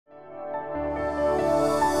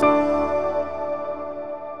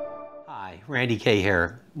Randy Kay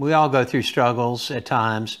here. We all go through struggles at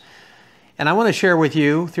times, and I want to share with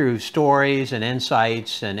you through stories and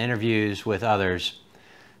insights and interviews with others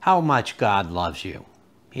how much God loves you.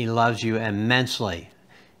 He loves you immensely,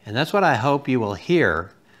 and that's what I hope you will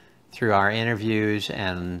hear through our interviews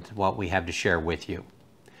and what we have to share with you.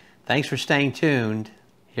 Thanks for staying tuned.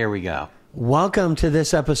 Here we go. Welcome to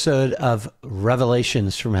this episode of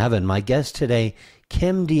Revelations from Heaven. My guest today,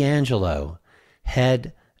 Kim D'Angelo,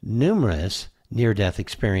 had numerous near-death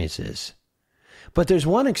experiences. But there's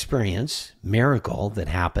one experience, miracle, that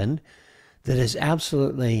happened that is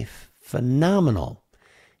absolutely phenomenal.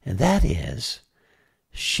 And that is,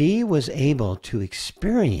 she was able to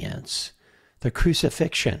experience the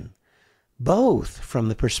crucifixion, both from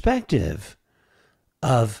the perspective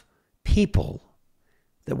of people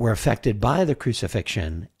that were affected by the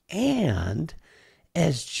crucifixion and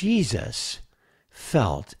as Jesus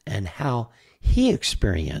felt and how he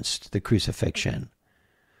experienced the crucifixion.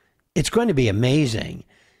 It's going to be amazing.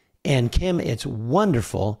 And Kim, it's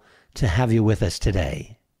wonderful to have you with us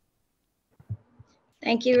today.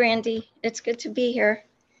 Thank you, Randy. It's good to be here.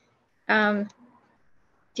 Do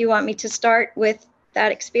you want me to start with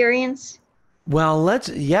that experience? Well,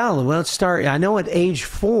 let's start. I know at age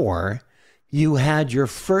 4, you had your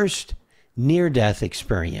first near-death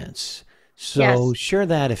experience. So Yes. Share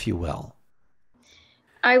that, if you will.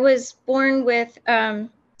 I was born with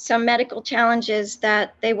some medical challenges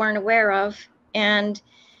that they weren't aware of. And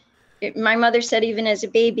my mother said even as a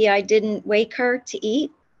baby, I didn't wake her to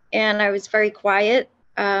eat. And I was very quiet.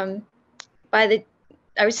 I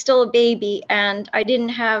was still a baby and I didn't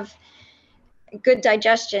have good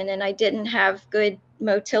digestion and I didn't have good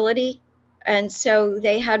motility. And so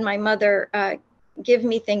they had my mother give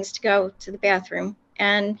me things to go to the bathroom.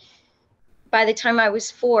 And by the time I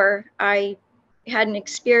was 4, I had an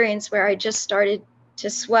experience where I just started to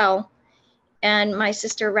swell and my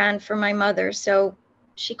sister ran for my mother. So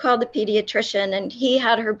she called the pediatrician and he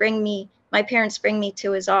had her my parents bring me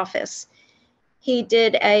to his office. He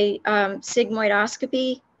did a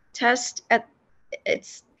sigmoidoscopy test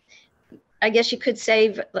I guess you could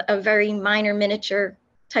say a very minor miniature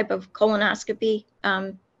type of colonoscopy.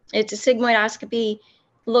 It's a sigmoidoscopy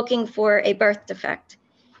looking for a birth defect.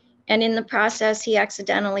 And in the process, he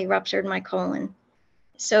accidentally ruptured my colon.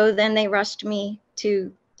 So then they rushed me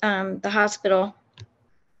to the hospital.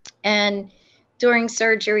 And during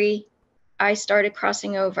surgery, I started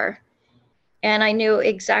crossing over. And I knew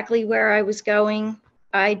exactly where I was going.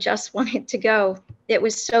 I just wanted to go. It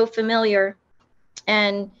was so familiar.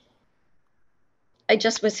 And I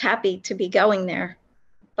just was happy to be going there.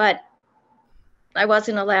 But I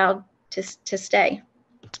wasn't allowed to stay.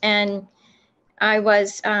 And I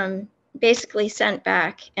was basically sent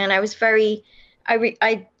back. And I was the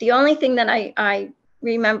only thing that I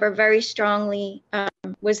remember very strongly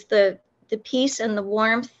was the peace and the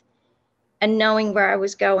warmth and knowing where I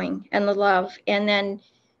was going and the love. And then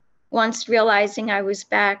once realizing I was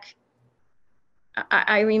back,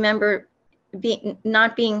 I remember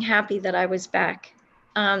not being happy that I was back.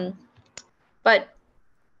 But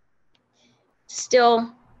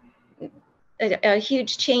still a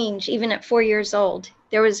huge change, even at 4 years old.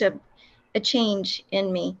 There was a change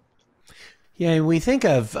in me. Yeah, we think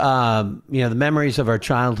of the memories of our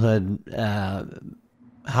childhood,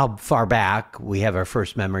 how far back we have our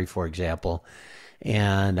first memory, for example,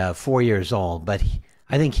 and 4 years old. But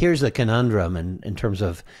I think here's the conundrum in terms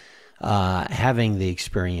of having the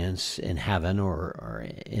experience in heaven or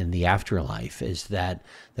in the afterlife, is that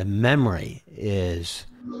the memory is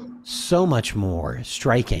so much more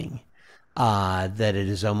striking that it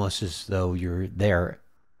is almost as though you're there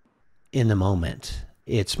in the moment.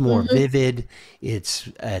 It's more vivid. It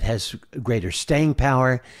has greater staying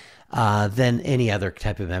power than any other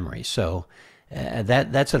type of memory. So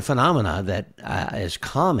that's a phenomena that is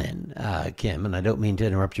common, Kim. And I don't mean to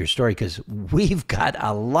interrupt your story because we've got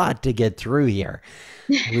a lot to get through here,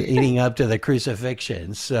 leading up to the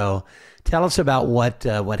crucifixion. So tell us about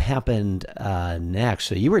what happened next.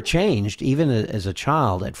 So you were changed even as a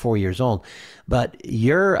child at 4 years old, but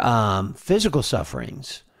your physical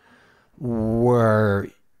sufferings were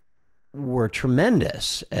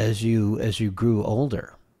tremendous as you grew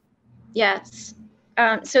older. Yes.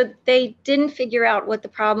 So they didn't figure out what the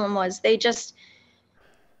problem was. They just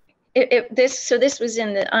this was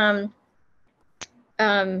in the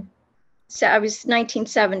so I was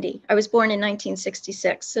 1970. I was born in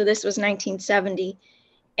 1966. So this was 1970,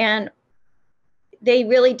 and they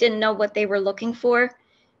really didn't know what they were looking for.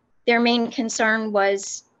 Their main concern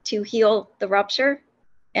was to heal the rupture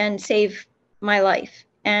and save my life.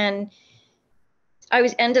 And I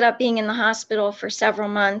ended up being in the hospital for several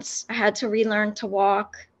months. I had to relearn to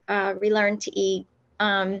walk, relearn to eat.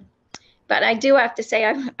 But I do have to say,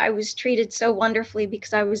 I was treated so wonderfully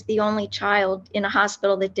because I was the only child in a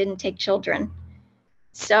hospital that didn't take children.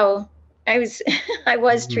 So I was I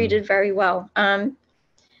was treated very well.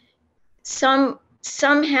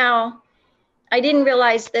 Somehow I didn't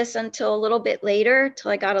realize this until a little bit later,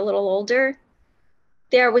 till I got a little older.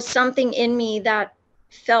 There was something in me that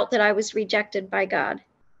felt that I was rejected by God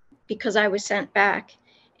because I was sent back.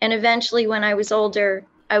 And eventually, when I was older,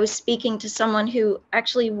 I was speaking to someone who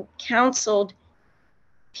actually counseled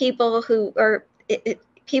people who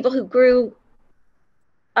people who grew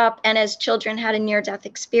up and as children had a near-death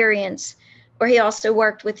experience, or he also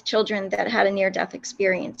worked with children that had a near-death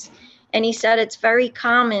experience. And he said it's very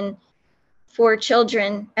common for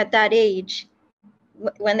children at that age,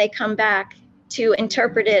 when they come back, to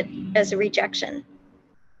interpret it as a rejection.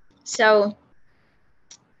 So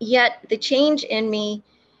yet the change in me,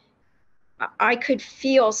 I could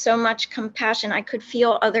feel so much compassion. I could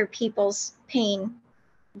feel other people's pain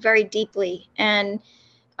very deeply. And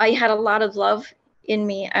I had a lot of love in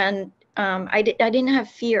me, and I didn't have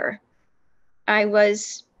fear. I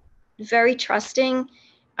was very trusting.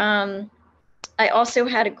 I also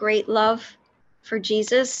had a great love for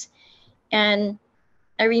Jesus. And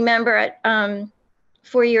I remember at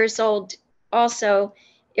 4 years old, also,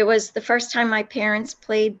 it was the first time my parents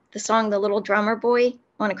played the song The Little Drummer Boy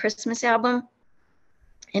on a Christmas album.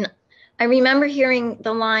 And I remember hearing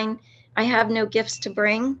the line, "I have no gifts to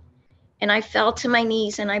bring." And I fell to my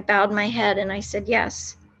knees and I bowed my head and I said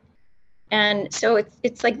yes. And so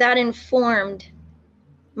it's like that informed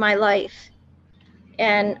my life.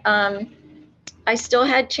 And I still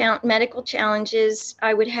had medical challenges.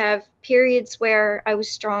 I would have periods where I was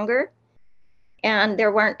stronger and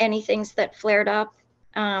there weren't any things that flared up.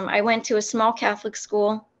 I went to a small Catholic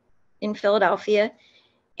school in Philadelphia,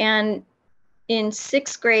 and in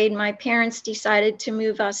 6th grade, my parents decided to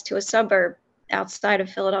move us to a suburb outside of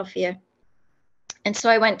Philadelphia. And so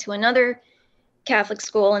I went to another Catholic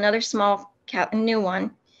school, another small new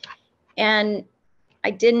one, and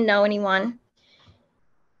I didn't know anyone.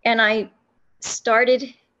 And I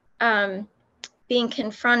started being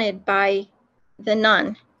confronted by the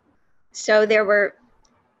nun. So there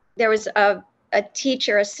was a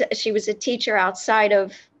teacher, she was a teacher outside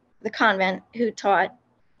of the convent who taught,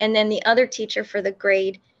 and then the other teacher for the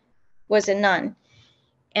grade was a nun.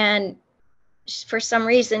 And for some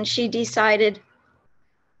reason, she decided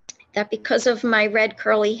that because of my red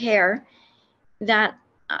curly hair, that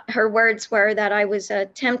her words were that I was a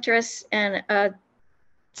temptress and a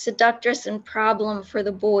seductress and problem for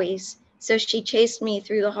the boys. So she chased me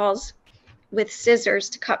through the halls with scissors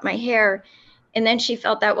to cut my hair. And then she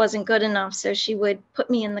felt that wasn't good enough. So she would put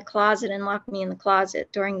me in the closet and lock me in the closet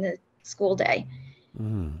during the school day.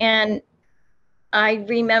 And I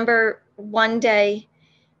remember one day,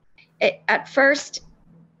 at first,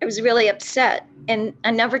 I was really upset. And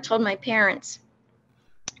I never told my parents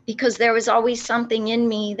because there was always something in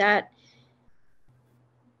me that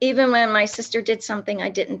even when my sister did something I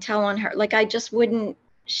didn't tell on her, like I just wouldn't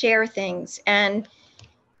share things. And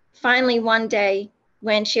finally one day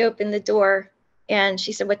when she opened the door and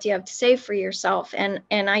she said, "What do you have to say for yourself?" And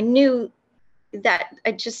I knew that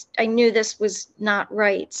I knew this was not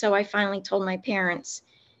right. So I finally told my parents,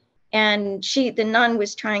 and the nun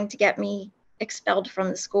was trying to get me expelled from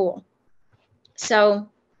the school. So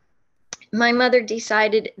my mother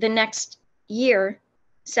decided the next year,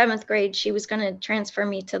 7th grade, she was going to transfer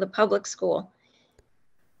me to the public school.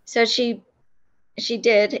 So she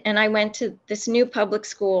did, and I went to this new public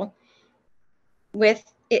school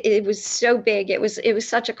with, it was so big. It was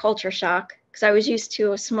such a culture shock because I was used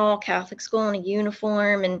to a small Catholic school in a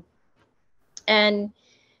uniform, and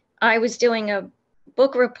I was doing a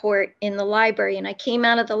book report in the library, and I came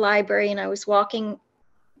out of the library and I was walking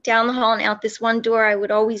down the hall and out this one door. I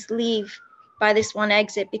would always leave by this one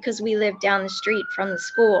exit because we lived down the street from the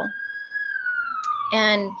school.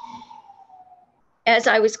 And as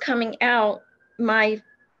I was coming out, my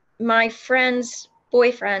friends,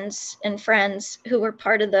 boyfriends and friends who were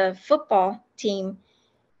part of the football team,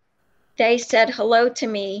 they said hello to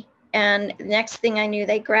me. And the next thing I knew,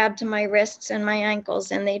 they grabbed my wrists and my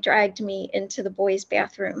ankles and they dragged me into the boys'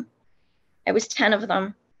 bathroom. It was 10 of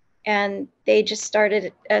them. And they just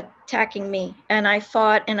started attacking me. And I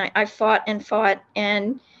fought and I fought and fought.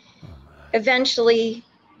 And eventually,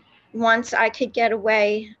 once I could get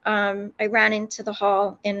away, I ran into the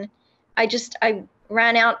hall and I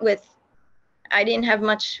ran out with, I didn't have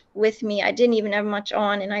much with me. I didn't even have much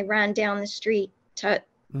on. And I ran down the street to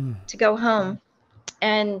go home.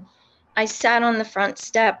 And I sat on the front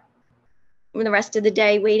step the rest of the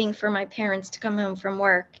day waiting for my parents to come home from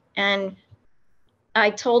work. And I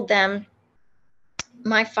told them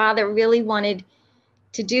my father really wanted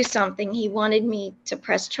to do something. He wanted me to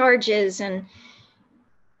press charges. And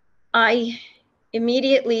I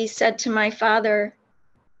immediately said to my father,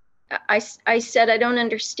 I said, I don't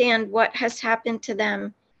understand what has happened to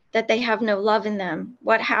them, that they have no love in them.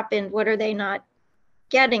 What happened? What are they not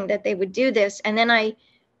getting that they would do this? And then I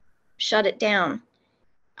shut it down.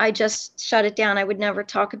 I just shut it down. I would never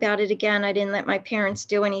talk about it again. I didn't let my parents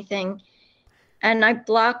do anything. And I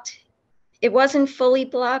blocked, it wasn't fully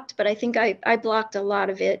blocked, but I think I blocked a lot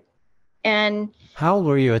of it. And How old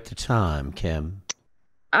were you at the time, Kim?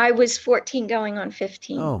 I was 14 going on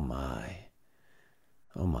 15. Oh my.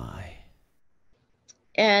 Oh my.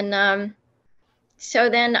 And so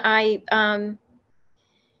then I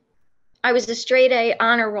was a straight A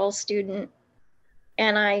honor roll student,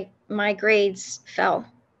 and my grades fell.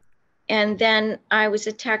 And then I was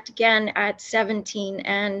attacked again at 17,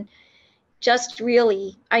 and just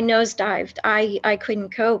really, I nosedived. I couldn't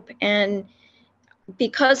cope. And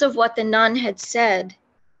because of what the nun had said,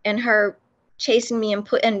 and her chasing me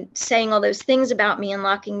and saying all those things about me and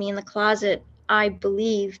locking me in the closet, I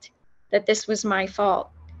believed that this was my fault,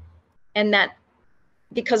 and that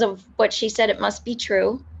because of what she said, it must be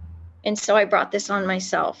true. And so I brought this on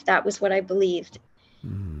myself. That was what I believed.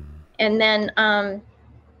 Mm. And then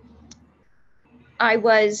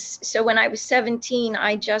so when I was 17,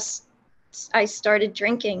 I started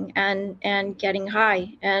drinking and getting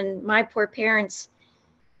high. And my poor parents,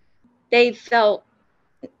 they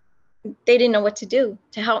didn't know what to do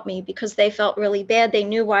to help me, because they felt really bad. They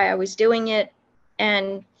knew why I was doing it.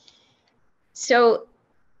 And so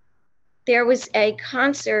there was a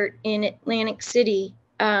concert in Atlantic City.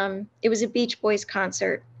 It was a Beach Boys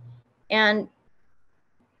concert. And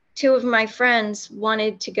two of my friends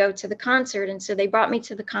wanted to go to the concert. And so they brought me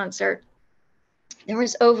to the concert. There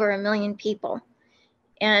was over 1 million people.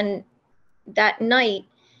 And that night,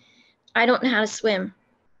 I don't know how to swim.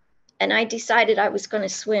 And I decided I was going to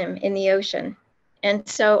swim in the ocean. And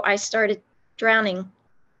so I started drowning.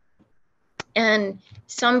 And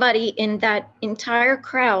somebody in that entire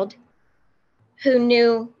crowd who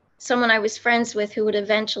knew someone I was friends with who would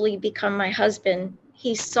eventually become my husband,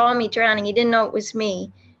 he saw me drowning. He didn't know it was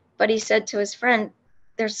me, but he said to his friend,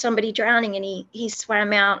 there's somebody drowning. And he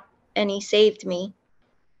swam out and he saved me.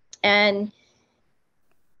 And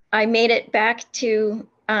I made it back to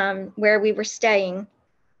where we were staying.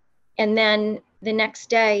 And then the next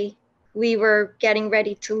day, we were getting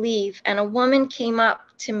ready to leave, and a woman came up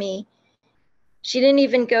to me. She didn't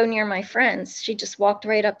even go near my friends. She just walked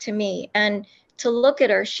right up to me. And to look at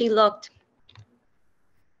her, she looked,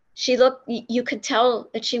 you could tell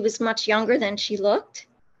that she was much younger than she looked.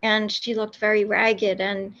 And she looked very ragged.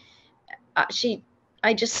 And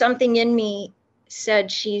something in me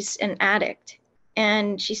said she's an addict.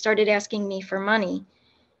 And she started asking me for money.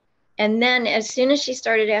 And then as soon as she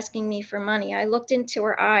started asking me for money, I looked into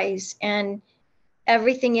her eyes, and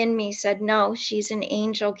everything in me said, no, she's an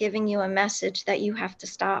angel giving you a message that you have to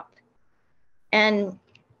stop. And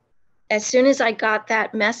as soon as I got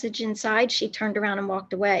that message inside, she turned around and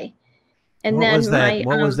walked away. And What then was that?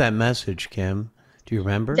 What was that message, Kim? Do you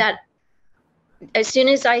remember? That as soon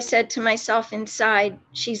as I said to myself inside,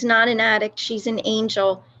 she's not an addict, she's an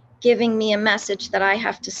angel giving me a message that I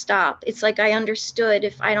have to stop. It's like I understood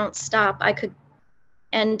if I don't stop, I could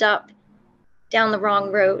end up down the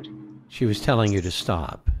wrong road. She was telling you to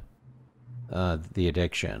stop the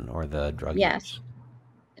addiction or the drug Yes. use.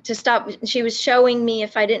 To stop. She was showing me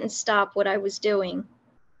if I didn't stop what I was doing.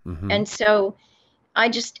 Mm-hmm. And so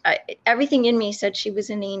everything in me said she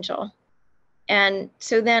was an angel. And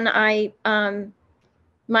so then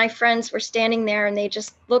my friends were standing there, and they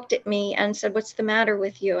just looked at me and said, what's the matter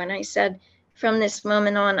with you? And I said, from this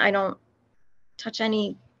moment on, I don't touch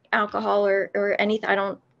any alcohol or anything. I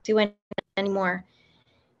don't do anything anymore.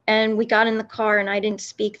 And we got in the car, and I didn't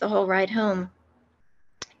speak the whole ride home.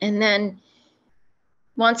 And then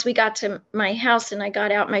once we got to my house and I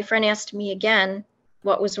got out, my friend asked me again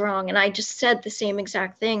what was wrong. And I just said the same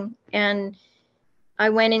exact thing. And I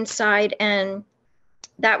went inside, and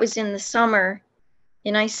that was in the summer.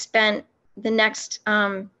 And I spent the next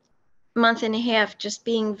month and a half just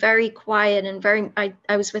being very quiet and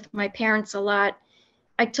I was with my parents a lot.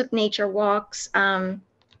 I took nature walks. I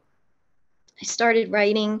started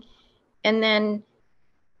writing. And then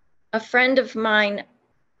a friend of mine,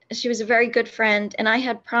 she was a very good friend, and I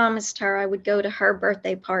had promised her I would go to her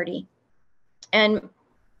birthday party. And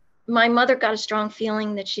my mother got a strong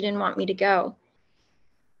feeling that she didn't want me to go.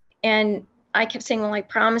 And I kept saying, well, I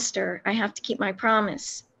promised her, I have to keep my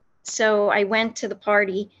promise. So I went to the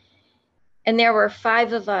party, and there were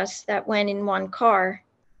 5 of us that went in one car,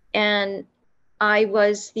 and I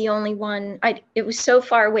was the only one. It was so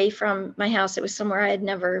far away from my house. It was somewhere I had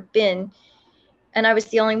never been. And I was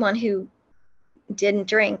the only one who didn't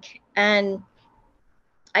drink. And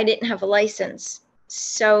I didn't have a license.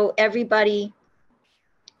 So everybody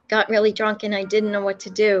got really drunk, and I didn't know what to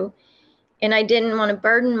do. And I didn't want to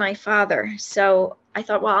burden my father. So I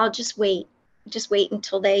thought, well, I'll just wait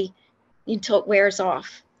until it wears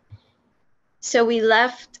off. So we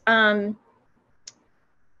left, and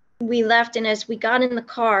as we got in the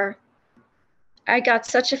car, I got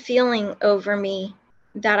such a feeling over me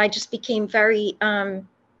that I just became very,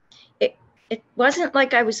 it wasn't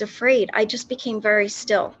like I was afraid. I just became very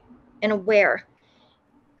still and aware.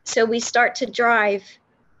 So we start to drive,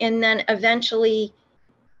 and then eventually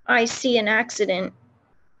I see an accident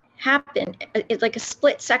happen. It's like a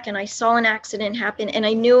split second. I saw an accident happen, and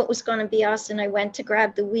I knew it was going to be us, and I went to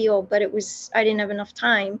grab the wheel, but I didn't have enough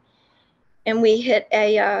time. And we hit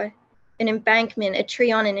an embankment, a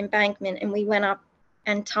tree on an embankment, and we went up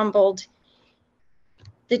and tumbled.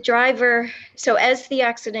 The driver, so as the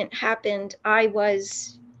accident happened, I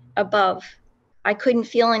was above. I couldn't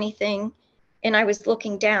feel anything, and I was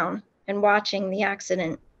looking down and watching the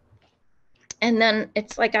accident. And then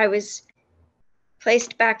it's like I was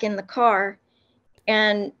placed back in the car,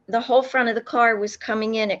 and the whole front of the car was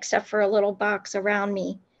coming in except for a little box around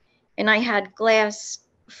me. And I had glass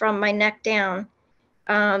from my neck down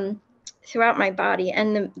throughout my body.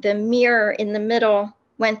 And the mirror in the middle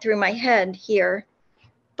went through my head here.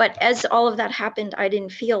 But as all of that happened, I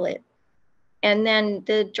didn't feel it. And then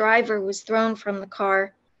the driver was thrown from the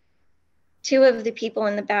car. 2 of the people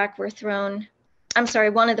in the back were thrown. I'm sorry,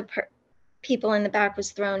 one of the people in the back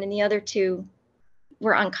was thrown, and the other 2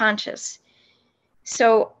 were unconscious.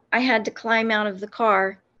 So I had to climb out of the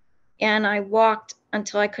car, and I walked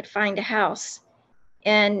until I could find a house.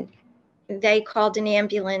 And they called an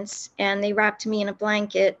ambulance, and they wrapped me in a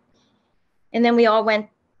blanket. And then we all went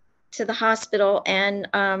to the hospital, and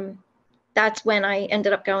that's when I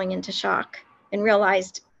ended up going into shock and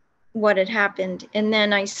realized what had happened. And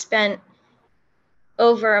then I spent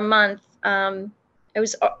over a month. My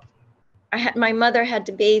mother had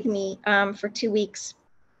to bathe me for 2 weeks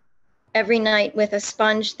every night with a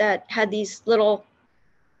sponge that had these little,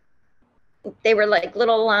 they were like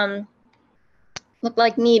little, looked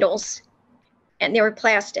like needles, and they were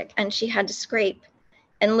plastic, and she had to scrape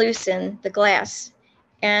and loosen the glass.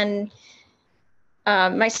 And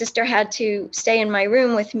my sister had to stay in my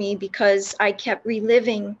room with me because I kept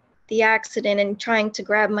reliving the accident and trying to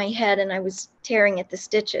grab my head, and I was tearing at the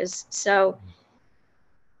stitches. So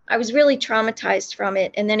I was really traumatized from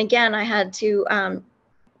it. And then again, I had to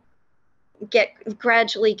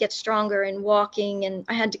gradually get stronger in walking, and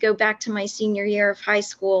I had to go back to my senior year of high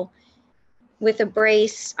school with a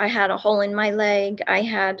brace. I had a hole in my leg. I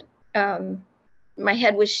had, my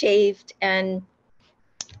head was shaved, and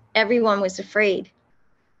everyone was afraid.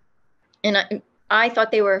 And I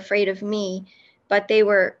thought they were afraid of me, but they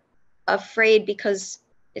were afraid because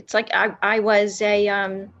it's like I was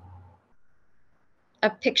a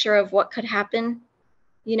picture of what could happen,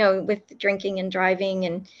 with drinking and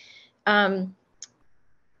driving. And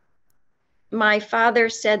my father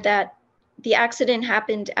said that the accident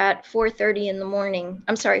happened at 4:30 in the morning.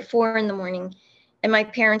 I'm sorry, 4 in the morning, and my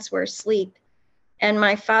parents were asleep. And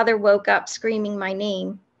my father woke up screaming my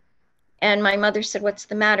name. And my mother said, "What's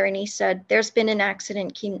the matter?" And he said, "There's been an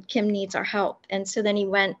accident. Kim needs our help." And so then he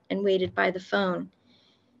went and waited by the phone.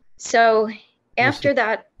 So after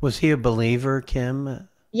that. Was he a believer, Kim?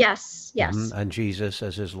 Yes. On Jesus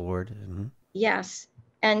as his Lord? Mm-hmm. Yes.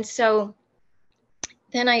 And so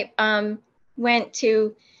then I went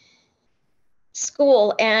to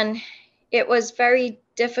school, and it was very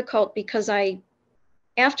difficult because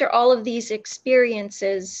after all of these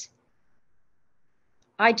experiences,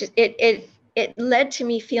 it led to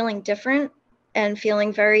me feeling different and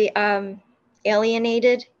feeling very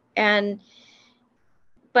alienated.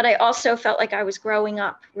 But I also felt like I was growing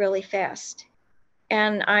up really fast.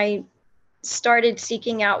 And I started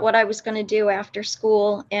seeking out what I was going to do after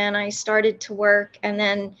school, and I started to work. And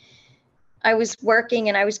then I was working,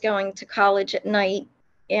 and I was going to college at night.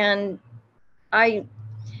 And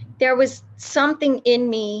there was something in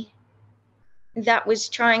me that was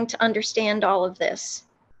trying to understand all of this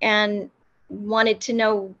and wanted to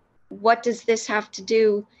know, what does this have to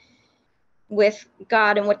do with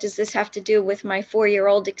God, and what does this have to do with my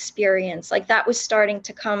 4-year-old experience? Like, that was starting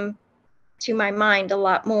to come to my mind a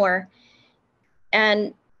lot more.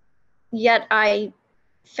 And yet I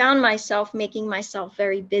found myself making myself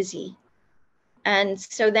very busy. And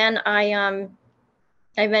so then I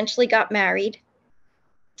eventually got married,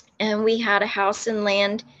 and we had a house and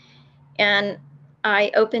land, and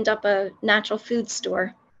I opened up a natural food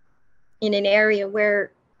store in an area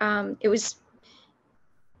where it was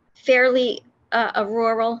fairly a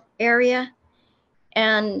rural area,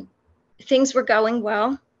 and things were going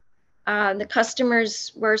well. The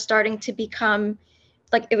customers were starting to become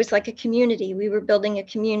like, it was like a community. We were building a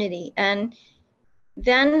community. And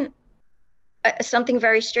then something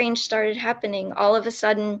very strange started happening. All of a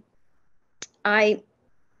sudden, I'm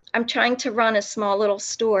trying to run a small little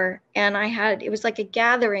store, and it was like a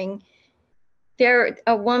gathering.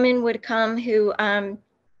 A woman would come who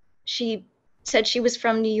she said she was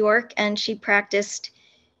from New York, and she practiced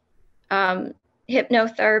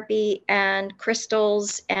hypnotherapy and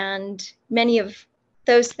crystals and many of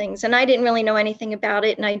those things. And I didn't really know anything about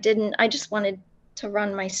it, and I just wanted to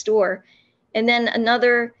run my store. And then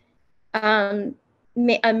a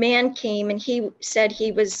man came, and he said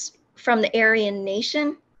he was from the Aryan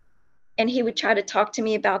Nation, and he would try to talk to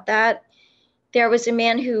me about that. There was a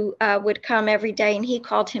man who would come every day, and he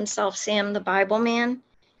called himself Sam the Bible Man.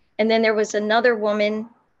 And then there was another woman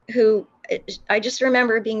who, I just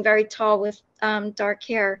remember being very tall with dark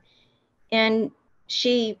hair, and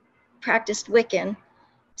she practiced Wiccan.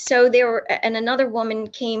 So and another woman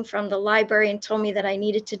came from the library and told me that I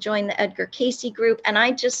needed to join the Edgar Casey group. And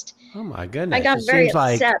oh my goodness, I got very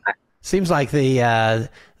upset. Seems like that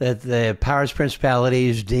the powers,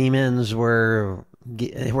 principalities, demons were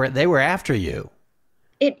after you.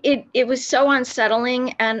 It was so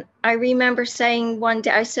unsettling. And I remember saying one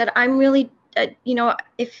day, I said, I'm really,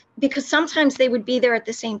 because sometimes they would be there at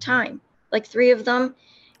the same time, like 3 of them,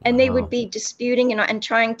 and they would be disputing and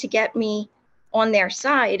trying to get me on their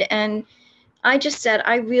side. And I just said,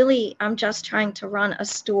 I'm just trying to run a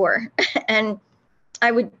store. And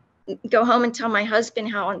I would go home and tell my husband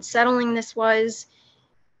how unsettling this was.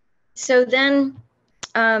 So then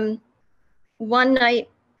one night,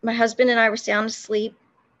 my husband and I were sound asleep,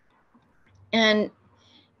 and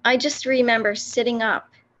I just remember sitting up,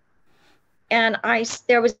 and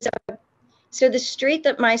so the street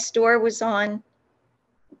that my store was on,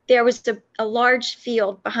 there was a large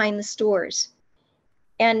field behind the stores.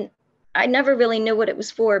 And I never really knew what it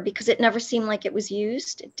was for, because it never seemed like it was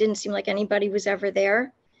used. It didn't seem like anybody was ever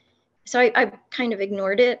there. So I kind of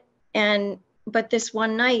ignored it. But this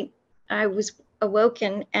one night I was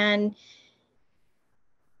awoken, and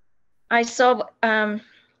I saw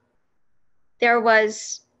there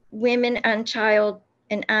was women and child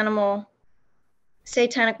and animal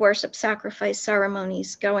satanic worship sacrifice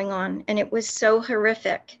ceremonies going on. And it was so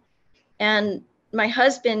horrific. And my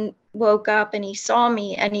husband woke up, and he saw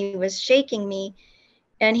me, and he was shaking me,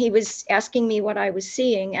 and he was asking me what I was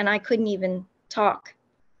seeing, and I couldn't even talk.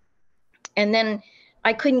 And then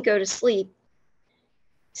I couldn't go to sleep.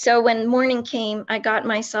 So when morning came, I got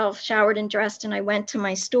myself showered and dressed, and I went to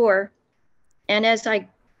my store. And as I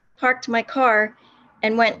parked my car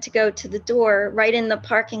and went to go to the door, right in the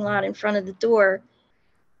parking lot in front of the door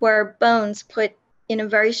were bones put in a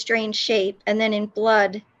very strange shape, and then in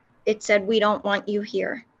blood it said, "We don't want you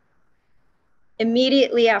here."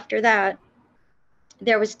 Immediately after that,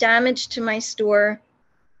 there was damage to my store.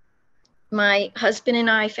 My husband and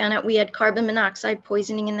I found out we had carbon monoxide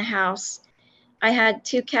poisoning in the house. I had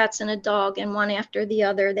 2 cats and a dog, and one after the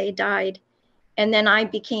other, they died. And then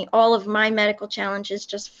all of my medical challenges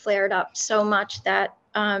just flared up so much that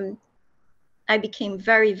I became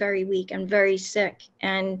very, very weak and very sick.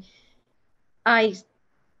 And I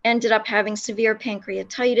ended up having severe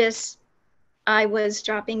pancreatitis. I was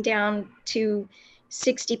dropping down to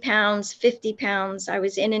 60 pounds, 50 pounds. I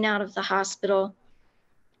was in and out of the hospital.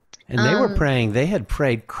 And they had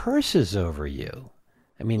prayed curses over you.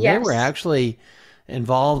 I mean, yes. They were actually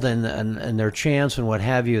involved in their chants and what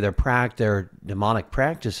have you, their demonic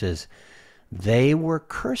practices. They were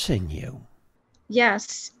cursing you.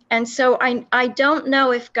 Yes. And so I don't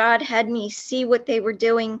know if God had me see what they were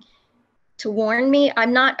doing to warn me.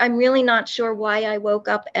 I'm really not sure why I woke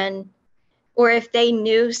up, or if they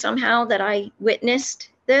knew somehow that I witnessed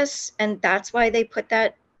this, and that's why they put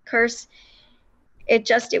that curse. It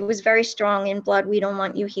was very strong in blood. "We don't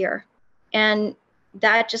want you here." And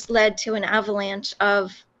that just led to an avalanche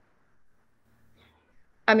of,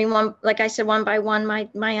 like I said, one by one,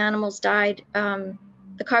 my animals died.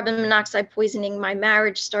 The carbon monoxide poisoning, my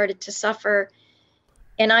marriage started to suffer.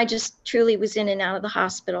 And I just truly was in and out of the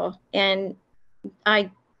hospital. And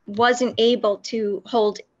I wasn't able to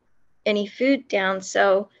hold any food down.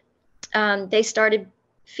 So they started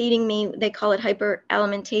feeding me, they call it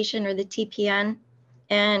hyperalimentation, or the TPN.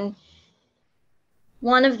 and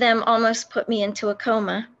one of them almost put me into a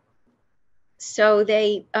coma. So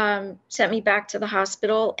they sent me back to the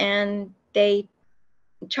hospital, and they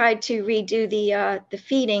tried to redo the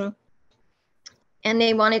feeding, and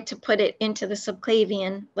they wanted to put it into the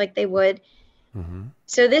subclavian like they would. Mm-hmm.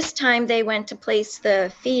 So this time they went to place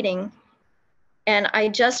the feeding, and I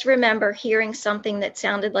just remember hearing something that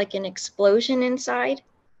sounded like an explosion inside,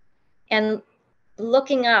 and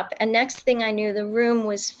looking up, and next thing I knew, the room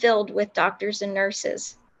was filled with doctors and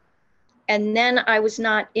nurses. And then I was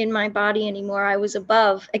not in my body anymore. I was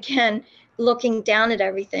above, again, looking down at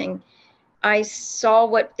everything. I saw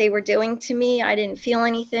what they were doing to me. I didn't feel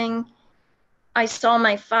anything. I saw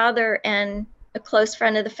my father and a close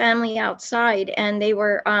friend of the family outside, and they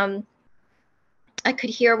were, I could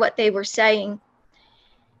hear what they were saying.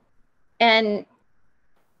 And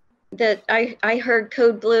I heard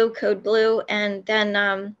code blue, and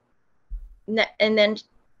then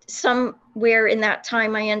somewhere in that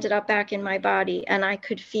time, I ended up back in my body, and I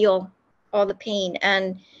could feel all the pain.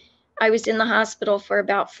 And I was in the hospital for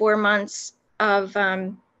about 4 months of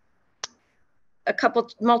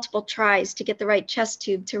multiple tries to get the right chest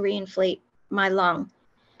tube to reinflate my lung.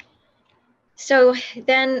 So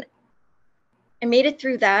then I made it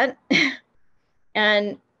through that.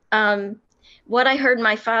 And what I heard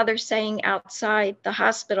my father saying outside the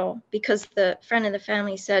hospital, because the friend of the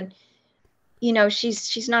family said, you know,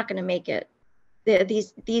 she's not going to make it.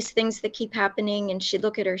 These things that keep happening, and she,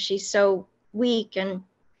 look at her, she's so weak. And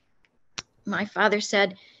my father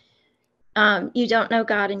said, you don't know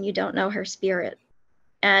God, and you don't know her spirit.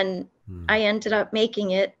 And I ended up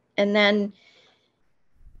making it. And then,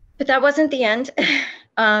 but that wasn't the end.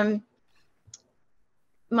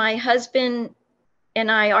 My husband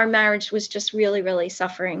and our marriage was just really, really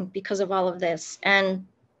suffering because of all of this. And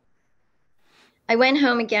I went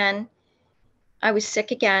home again. I was sick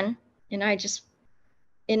again, and I just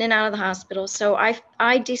in and out of the hospital. So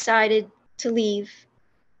I decided to leave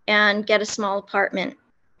and get a small apartment.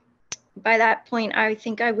 By that point, I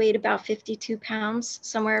think I weighed about 52 pounds,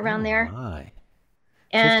 somewhere around there. My.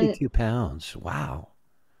 And 52 pounds. Wow.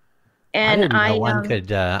 And I didn't know one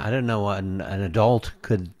could, I didn't know an adult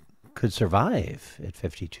could survive at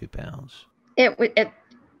 52 pounds.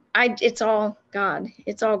 It's all God.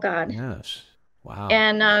 It's all God. Yes. Wow.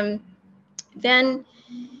 And then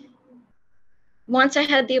once I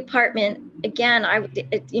had the apartment, again,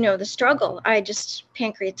 the struggle, I just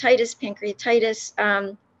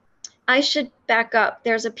pancreatitis. I should back up.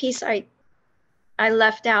 There's a piece I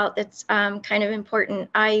left out that's kind of important.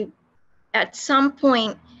 At some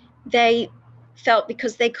point, they felt,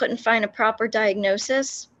 because they couldn't find a proper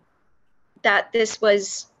diagnosis, that this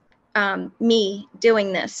was me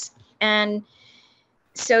doing this. And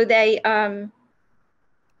so they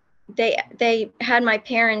had my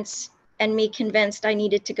parents and me convinced I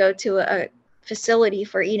needed to go to a facility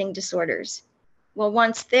for eating disorders. Well,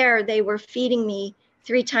 once there, they were feeding me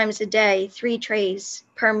 3 times a day, 3 trays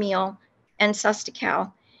per meal, and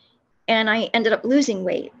Sustacal. And I ended up losing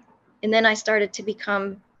weight. And then I started to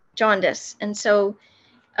become jaundice. And so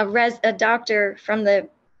a doctor from the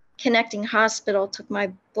connecting hospital took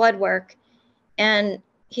my blood work, and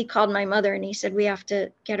he called my mother and he said, we have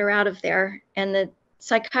to get her out of there. And the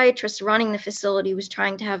psychiatrist running the facility was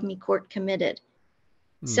trying to have me court committed.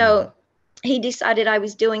 So he decided I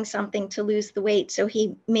was doing something to lose the weight. So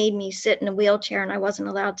he made me sit in a wheelchair, and I wasn't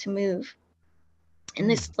allowed to move. And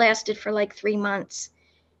this lasted for like 3 months.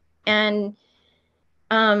 And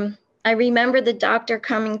I remember the doctor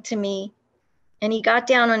coming to me, and he got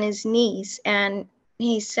down on his knees and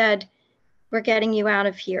he said, we're getting you out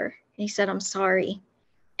of here. He said, I'm sorry.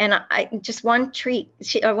 And I just one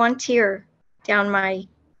tear down my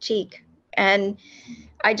cheek. And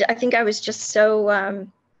I think I was just so,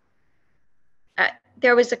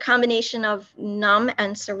 there was a combination of numb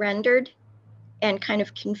and surrendered and kind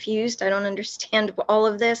of confused. I don't understand all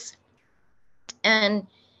of this. And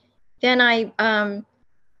then I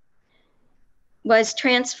was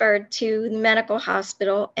transferred to the medical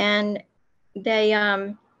hospital, and they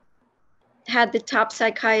had the top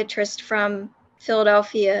psychiatrist from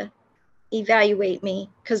Philadelphia evaluate me,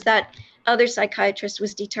 because that other psychiatrist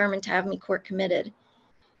was determined to have me court committed.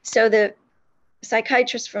 So the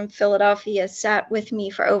psychiatrist from Philadelphia sat with me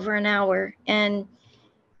for over an hour, and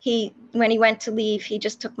when he went to leave, he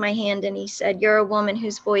just took my hand and he said, you're a woman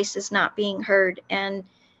whose voice is not being heard, and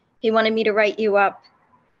he wanted me to write you up,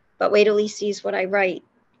 but wait till he sees what I write.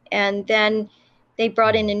 And then they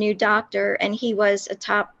brought in a new doctor, and he was a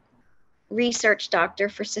top research doctor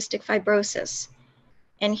for cystic fibrosis.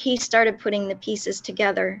 And he started putting the pieces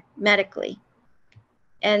together medically.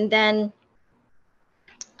 And then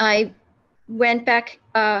I went back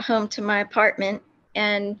home to my apartment,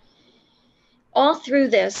 and all through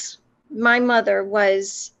this, my mother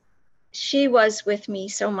was with me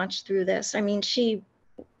so much through this. I mean, she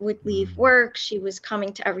would leave work. She was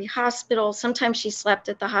coming to every hospital. Sometimes she slept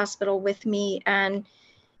at the hospital with me and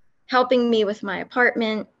helping me with my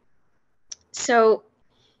apartment. So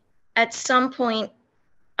at some point,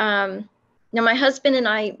 now my husband and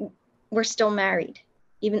I were still married,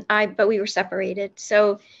 but we were separated.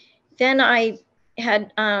 So then I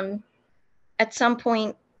had, at some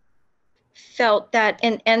point, felt that,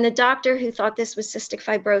 and the doctor who thought this was cystic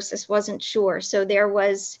fibrosis wasn't sure. So there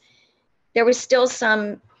was still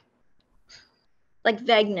some like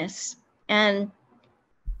vagueness. And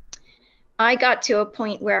I got to a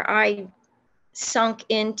point where I sunk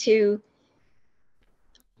into,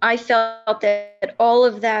 I felt that all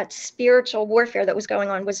of that spiritual warfare that was going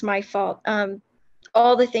on was my fault.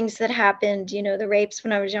 All the things that happened, the rapes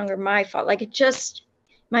when I was younger, my fault. Like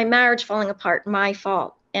my marriage falling apart, my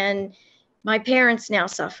fault. And my parents now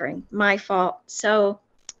suffering, my fault. So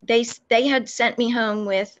they had sent me home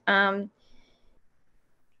with a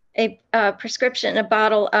prescription, a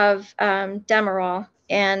bottle of Demerol,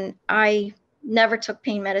 and I never took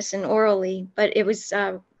pain medicine orally, but it was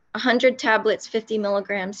 100 tablets, 50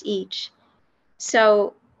 milligrams each.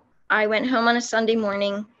 So I went home on a Sunday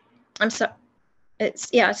morning.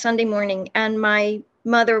 Sunday morning, and my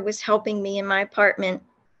mother was helping me in my apartment,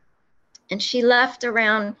 and she left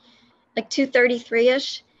around like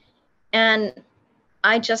 2:33ish, and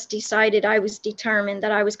I just decided, I was determined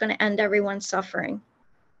that I was going to end everyone's suffering.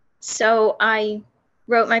 So I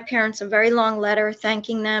wrote my parents a very long letter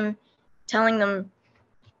thanking them, telling them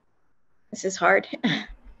this is hard.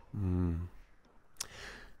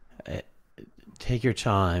 Take your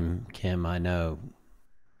time, Kim. I know.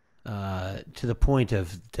 To the point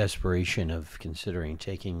of desperation of considering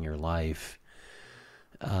taking your life,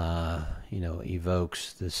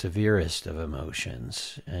 evokes the severest of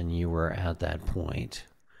emotions, and you were at that point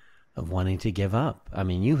of wanting to give up. I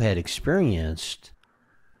mean, you had experienced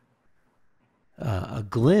a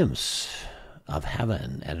glimpse of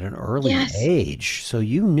heaven at an early age, so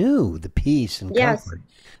you knew the peace and comfort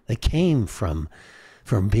that came from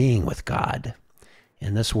being with God.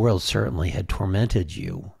 And this world certainly had tormented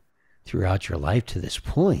you throughout your life to this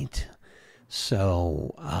point.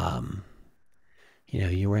 So,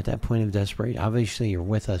 you were at that point of desperation. Obviously, you're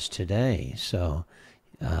with us today. So,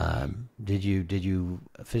 did you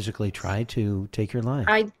physically try to take your life?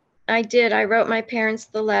 I did. I wrote my parents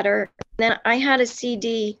the letter. Then I had a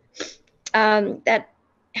CD that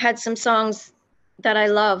had some songs that I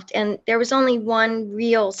loved, and there was only one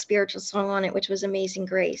real spiritual song on it, which was Amazing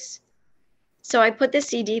Grace. So I put the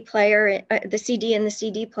CD in the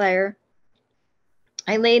CD player.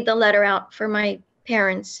 I laid the letter out for my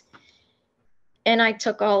parents, and I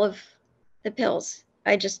took all of the pills.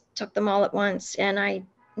 I just took them all at once, and I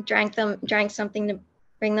drank something to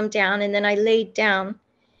bring them down, and then I laid down,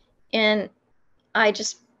 and I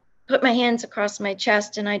just put my hands across my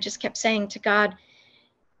chest, and I just kept saying to God,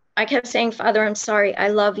 I kept saying, Father, I'm sorry. I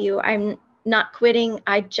love you. I'm not quitting.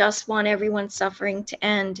 I just want everyone's suffering to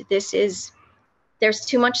end. There's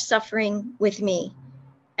too much suffering with me.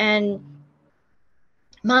 And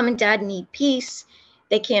Mom and Dad need peace.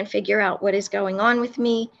 They can't figure out what is going on with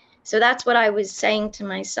me. So that's what I was saying to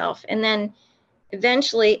myself. And then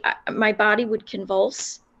eventually my body would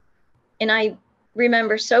convulse. And I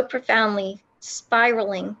remember so profoundly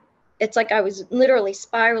spiraling. It's like I was literally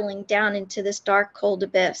spiraling down into this dark, cold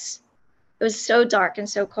abyss. It was so dark and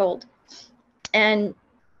so cold. And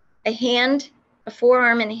a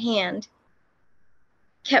forearm and a hand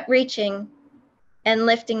kept reaching and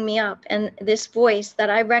lifting me up. And this voice that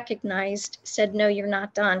I recognized said, no, you're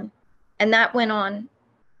not done. And that went on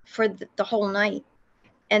for the whole night.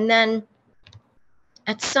 And then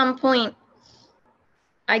at some point,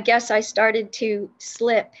 I guess I started to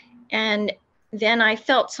slip, and then I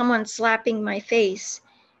felt someone slapping my face,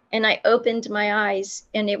 and I opened my eyes,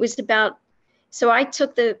 and it was so I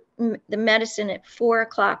took the medicine at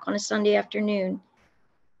 4:00 on a Sunday afternoon.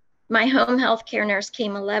 My home health care nurse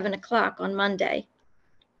came 11 o'clock on Monday,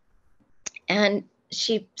 and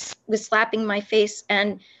she was slapping my face,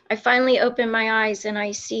 and I finally opened my eyes, and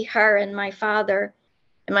I see her and my father,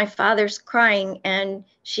 and my father's crying, and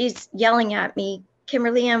she's yelling at me,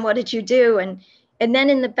 Kimberly Ann, what did you do? And then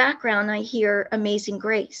in the background, I hear Amazing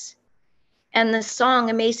Grace. And the song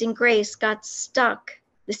Amazing Grace got stuck.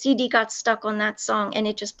 The CD got stuck on that song, and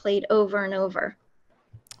it just played over and over.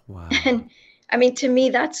 Wow. And I mean, to me,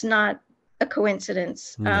 that's not a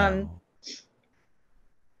coincidence. No.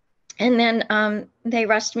 And then they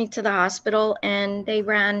rushed me to the hospital, and they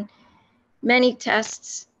ran many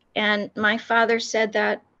tests. And my father said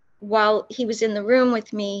that while he was in the room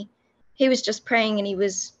with me, he was just praying, and he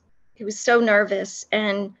was so nervous.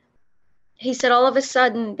 And he said all of a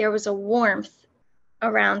sudden there was a warmth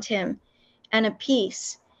around him and a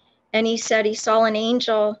peace. And he said he saw an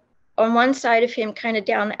angel on one side of him, kind of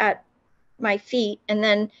down at my feet, and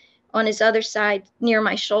then on his other side near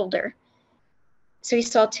my shoulder. So he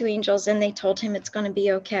saw two angels, and they told him it's going to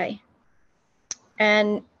be okay.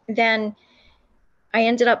 And then I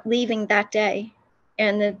ended up leaving that day.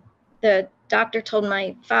 And the doctor told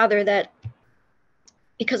my father that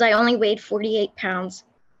because I only weighed 48 pounds,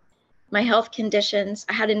 my health conditions,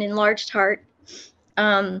 I had an enlarged heart,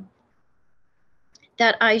 that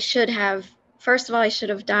I should have, first of all, I should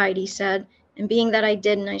have died, he said. And being that I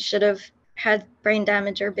didn't, I should have had brain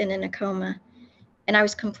damage or been in a coma. And I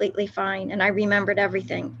was completely fine, and I remembered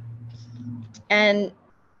everything. And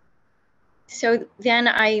so then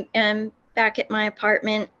I am back at my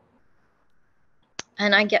apartment,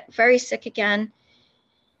 and I get very sick again.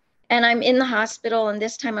 And I'm in the hospital, and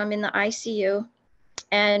this time I'm in the ICU.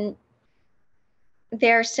 And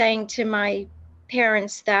they're saying to my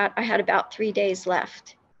parents that I had about 3 days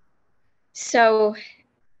left. So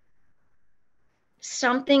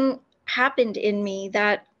something happened in me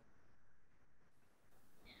that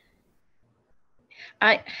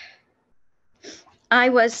I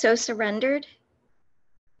was so surrendered,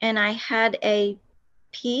 and I had a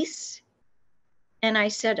peace. And I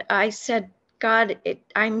said, God,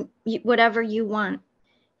 I'm whatever you want.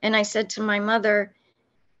 And I said to my mother,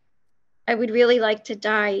 I would really like to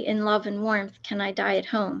die in love and warmth. Can I die at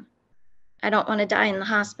home? I don't want to die in the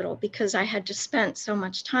hospital, because I had just spent so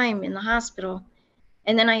much time in the hospital.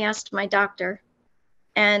 And then I asked my doctor,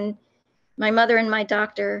 and my mother and my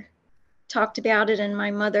doctor talked about it. And my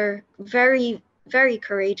mother very, very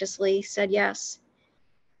courageously said yes.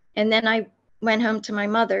 And then I went home to my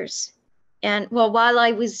mother's. And well, while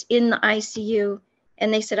I was in the ICU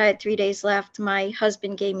and they said I had 3 days left, my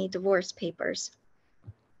husband gave me divorce papers.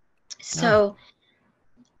 So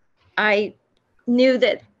I knew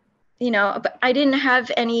that, but I didn't have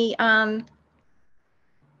any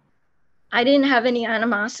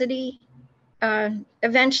animosity.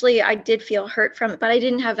 Eventually I did feel hurt from it, but I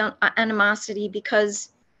didn't have animosity, because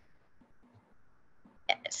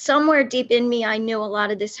somewhere deep in me, I knew a lot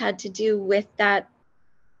of this had to do with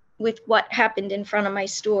what happened in front of my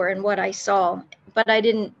store and what I saw, but I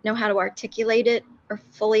didn't know how to articulate it or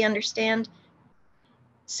fully understand.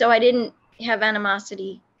 So I didn't have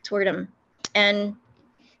animosity toward him. And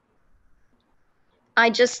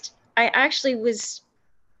I actually was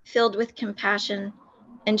filled with compassion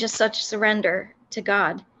and just such surrender to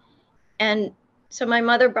God. And so my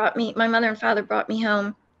mother and father brought me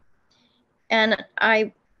home, and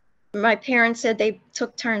my parents said they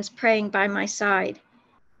took turns praying by my side.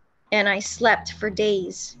 And I slept for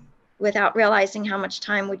days without realizing how much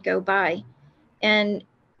time would go by. And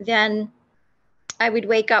then I would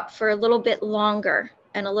wake up for a little bit longer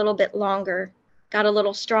and a little bit longer, got a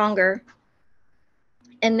little stronger.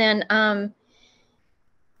 And then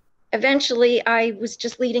eventually I was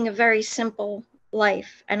just leading a very simple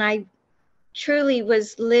life. And I truly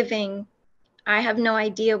was living, I have no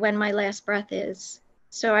idea when my last breath is.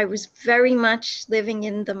 So I was very much living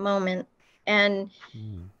in the moment, and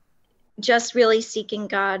just really seeking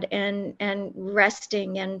God and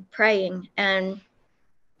resting and praying. And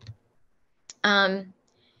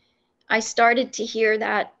I started to hear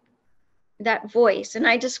that voice, and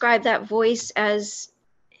I describe that voice as,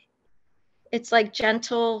 it's like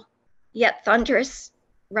gentle yet thunderous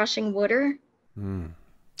rushing water.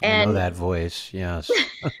 I know that voice, yes.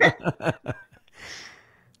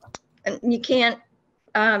 And you can't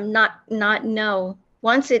not know.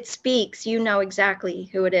 Once it speaks, you know exactly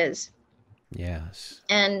who it is. Yes.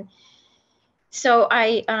 And so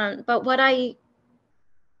as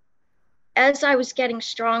I was getting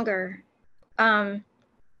stronger,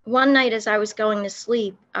 one night as I was going to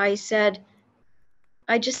sleep, I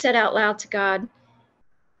just said out loud to God,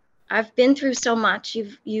 I've been through so much.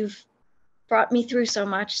 You've brought me through so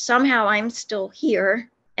much. Somehow I'm still here.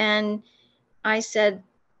 And I said,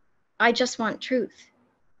 I just want truth.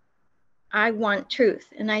 I want truth.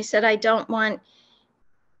 And I said, I don't want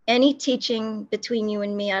any teaching between you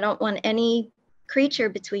and me. I don't want any creature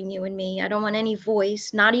between you and me. I don't want any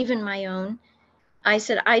voice, not even my own. I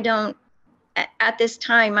said, at this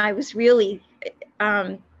time, I was really,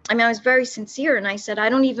 I was very sincere. And I said, I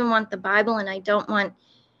don't even want the Bible, and I don't want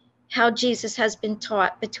how Jesus has been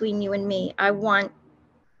taught between you and me. I want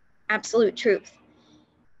absolute truth.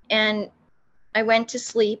 And I went to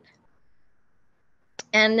sleep,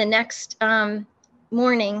 And the next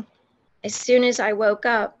morning, as soon as I woke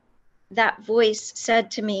up, that voice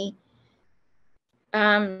said to me,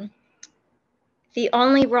 the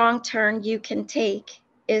only wrong turn you can take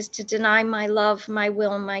is to deny my love, my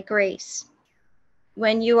will, my grace.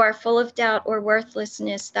 When you are full of doubt or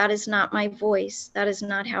worthlessness, that is not my voice. That is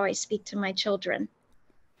not how I speak to my children.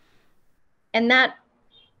 And that,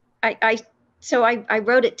 so I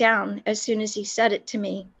wrote it down as soon as he said it to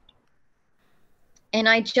me. And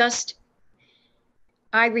I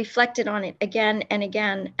reflected on it again and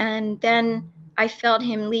again. And then I felt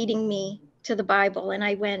him leading me to the Bible, and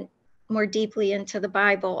I went more deeply into the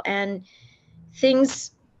Bible, and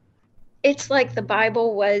things, it's like the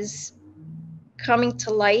Bible was coming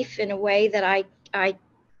to life in a way that I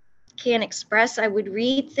can't express. I would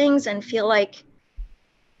read things and feel like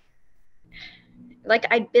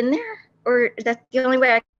I'd been there, or that's the only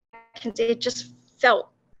way I can say it. Just felt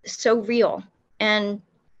so real. And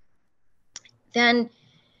then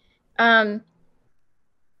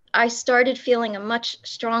I started feeling a much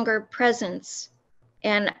stronger presence,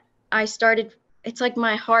 and it's like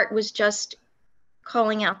my heart was just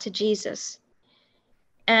calling out to Jesus.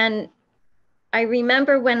 And I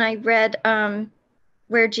remember when I read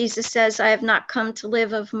where Jesus says, I have not come to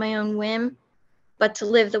live of my own whim, but to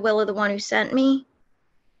live the will of the one who sent me.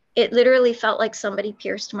 It literally felt like somebody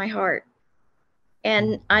pierced my heart.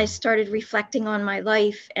 And I started reflecting on my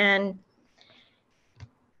life, and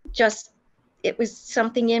just, it was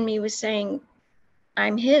something in me was saying,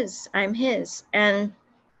 I'm his. And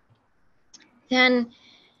then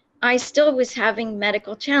I still was having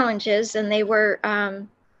medical challenges, and they were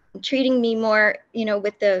treating me more,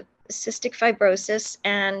 with the cystic fibrosis.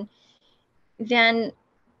 And then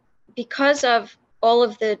because of all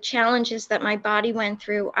of the challenges that my body went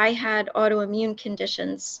through, I had autoimmune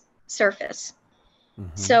conditions surface.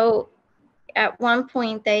 Mm-hmm. So at one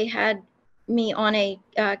point they had me on a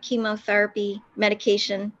chemotherapy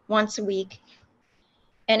medication once a week,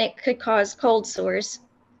 and it could cause cold sores.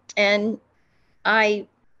 And I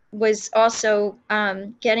was also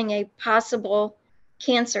getting a possible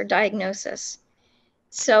cancer diagnosis.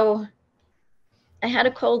 So I had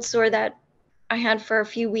a cold sore that I had for a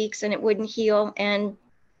few weeks, and it wouldn't heal. And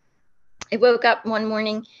I woke up one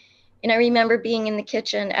morning, and I remember being in the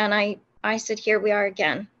kitchen, and I said, here we are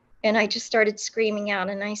again. And I just started screaming out,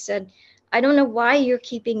 and I said, I don't know why you're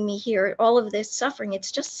keeping me here. All of this suffering,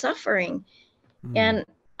 it's just suffering. And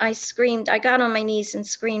I screamed, I got on my knees and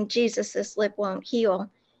screamed, Jesus, this lip won't heal.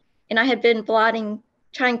 And I had been blotting,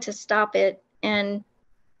 trying to stop it. And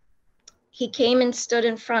he came and stood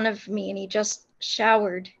in front of me, and he just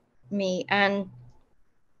showered me. And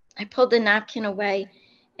I pulled the napkin away,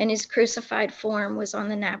 and his crucified form was on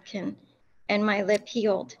the napkin, and my lip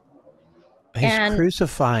healed. His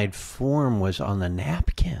crucified form was on the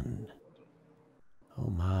napkin. Oh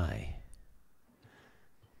my.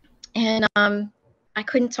 And I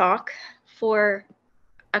couldn't talk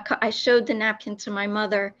I showed the napkin to my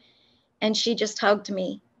mother, and she just hugged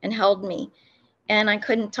me and held me. And I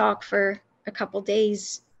couldn't talk for a couple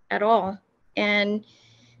days at all. And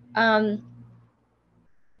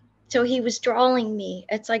so he was drawing me.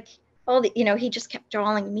 It's like he just kept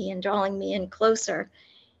drawing me and closer.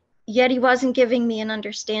 Yet he wasn't giving me an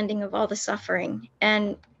understanding of all the suffering.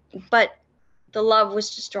 But the love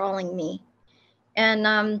was just drawing me.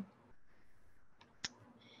 And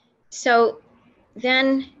so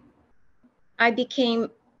then I became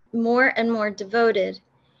more and more devoted.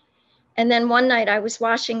 And then one night I was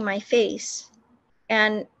washing my face,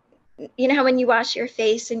 and you know how when you wash your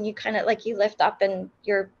face and you kind of you lift up and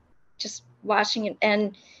you're just washing it,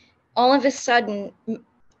 and all of a sudden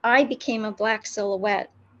I became a black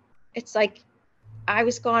silhouette. It's like I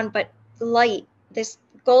was gone, but light, this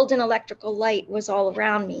golden electrical light was all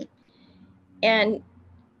around me. And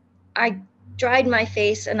I dried my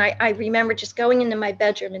face, and I remember just going into my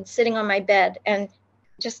bedroom and sitting on my bed and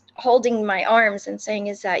just holding my arms and saying,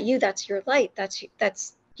 is that you? That's your light.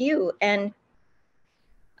 That's you. And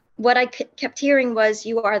what I kept hearing was,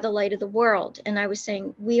 you are the light of the world. And I was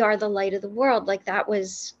saying, we are the light of the world. Like that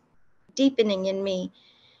was deepening in me.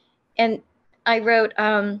 And I wrote,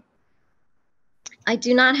 I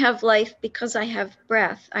do not have life because I have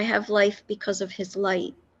breath. I have life because of his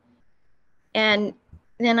light. And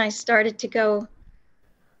then I started to go,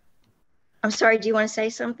 I'm sorry, do you want to say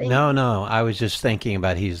something? No. I was just thinking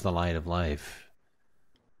about he's the light of life.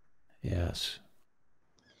 Yes.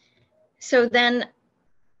 So then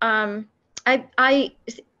I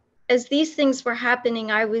as these things were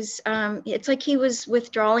happening, I was, it's like he was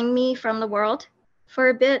withdrawing me from the world for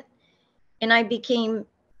a bit. And I became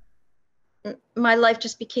my life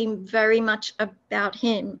just became very much about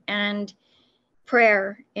him and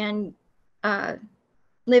prayer and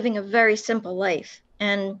living a very simple life,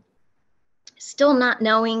 and still not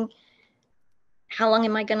knowing how long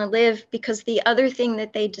am I going to live, because the other thing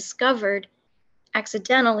that they discovered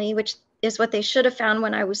accidentally, which is what they should have found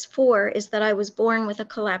when I was 4, is that I was born with a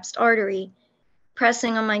collapsed artery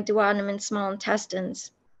pressing on my duodenum and small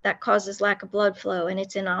intestines that causes lack of blood flow, and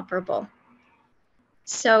it's inoperable.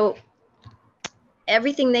 So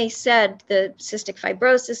everything they said, the cystic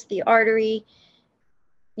fibrosis, the artery,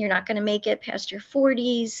 you're not going to make it past your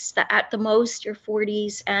 40s, at the most your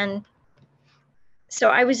 40s. And so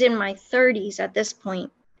I was in my 30s at this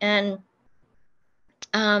point, and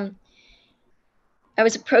I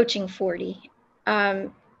was approaching 40.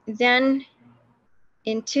 Then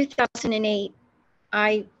in 2008,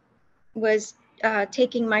 I was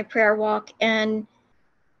taking my prayer walk, and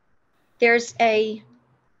there's a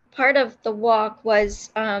part of the walk was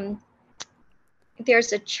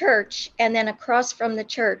there's a church, and then across from the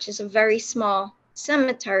church is a very small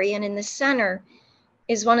cemetery, and in the center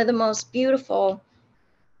is one of the most beautiful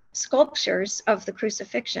sculptures of the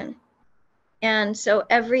crucifixion. And so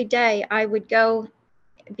every day I would go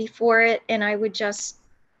before it, and I would just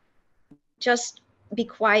be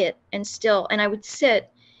quiet and still, and I would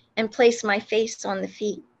sit and place my face on the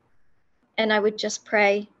feet, and I would just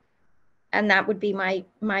pray, and that would be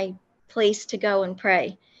my place to go and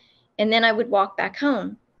pray. And then I would walk back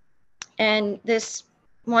home. And this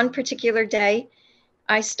one particular day,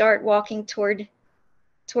 I start walking toward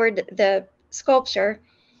the sculpture,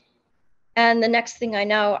 and the next thing I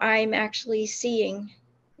know, I'm actually seeing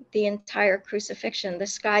the entire crucifixion. The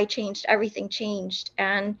sky changed, everything changed,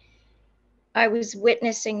 and I was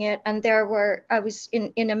witnessing it. And I was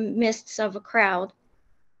in the midst of a crowd,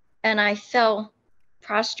 and I fell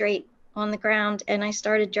prostrate on the ground, and I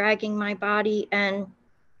started dragging my body and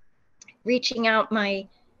reaching out my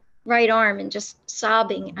right arm and just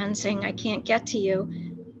sobbing and saying, I can't get to you.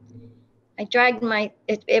 I dragged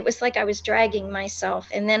it was like I was dragging myself.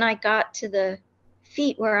 And then I got to the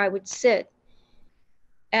feet where I would sit.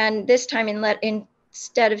 And this time,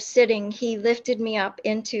 instead of sitting, he lifted me up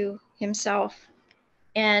into himself.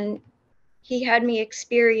 And he had me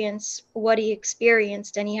experience what he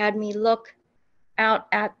experienced. And he had me look out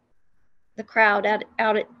at the crowd,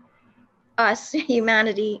 out at us,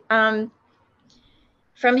 humanity.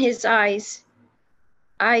 From his eyes,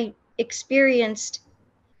 I experienced,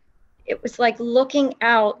 it was like looking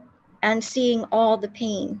out and seeing all the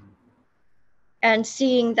pain, and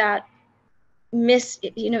seeing that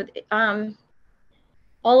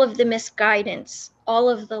all of the misguidance, all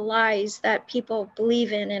of the lies that people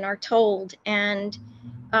believe in and are told, and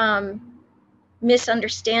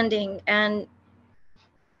misunderstanding, and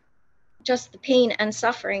just the pain and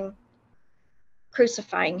suffering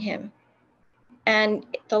crucifying him. And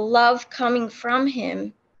the love coming from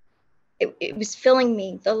him, it was filling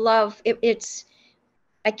me. The love,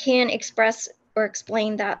 I can't express or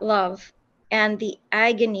explain that love, and the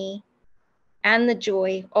agony and the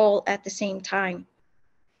joy all at the same time.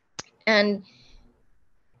 And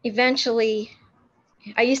eventually,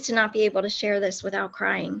 I used to not be able to share this without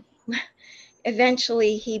crying.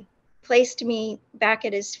 Eventually, he placed me back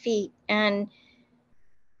at his feet, and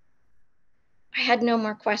I had no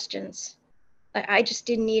more questions. I just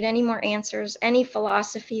didn't need any more answers, any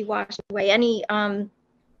philosophy washed away,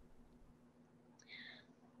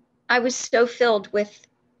 I was so filled with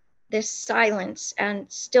this silence and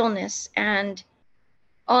stillness, and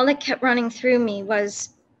all that kept running through me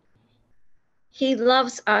was, he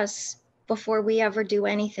loves us before we ever do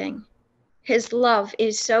anything. His love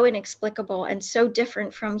is so inexplicable and so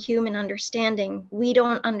different from human understanding. We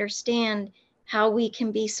don't understand how we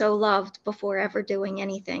can be so loved before ever doing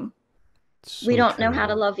anything. We don't know how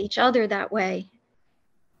to love each other that way.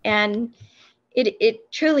 And it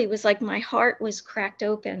truly was like my heart was cracked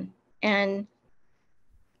open, and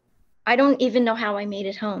I don't even know how I made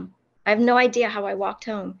it home. I have no idea how I walked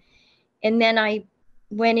home. And then I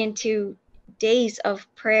went into days of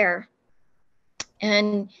prayer,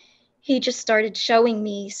 and he just started showing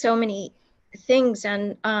me so many things.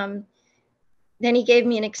 And then he gave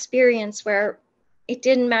me an experience where it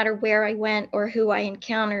didn't matter where I went or who I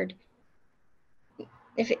encountered.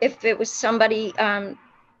 If it was somebody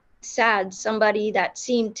sad, somebody that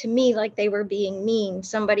seemed to me like they were being mean,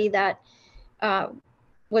 somebody that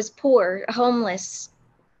was poor, homeless,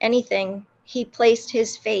 anything, he placed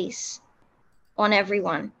his face on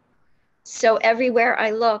everyone. So everywhere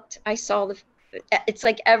I looked, I saw it's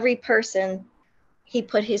like every person he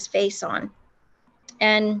put his face on.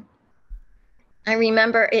 And I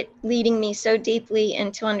remember it leading me so deeply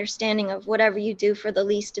into understanding of whatever you do for the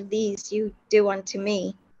least of these, you do unto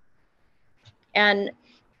me. And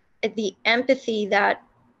the empathy, that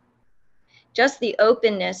just the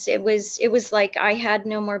openness, it was like I had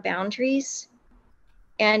no more boundaries.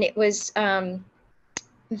 And it was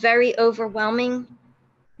very overwhelming,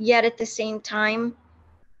 yet at the same time,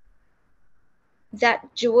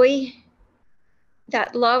 that joy,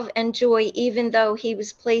 that love and joy, even though he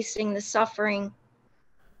was placing the suffering,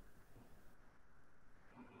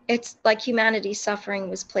 it's like humanity's suffering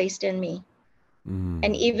was placed in me.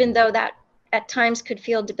 And even though that at times could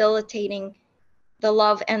feel debilitating, the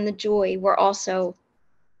love and the joy were also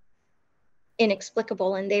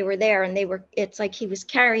inexplicable, and they were there, and it's like he was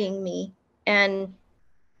carrying me. And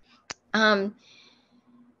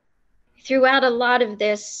throughout a lot of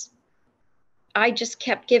this, I just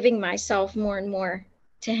kept giving myself more and more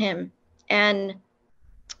to him. And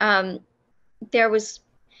there was,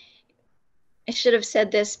 I should have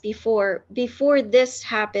said this before this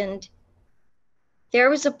happened, there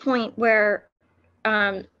was a point where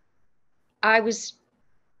I was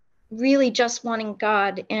really just wanting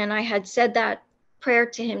God, and I had said that prayer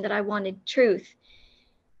to him that I wanted truth.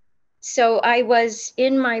 So I was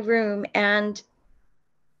in my room, and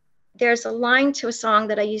there's a line to a song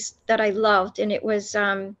that I loved, and it was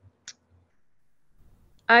I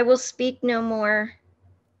will speak no more.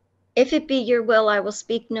 If it be your will, I will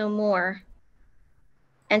speak no more,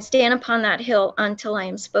 and stand upon that hill until I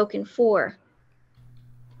am spoken for.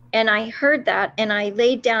 And I heard that, and I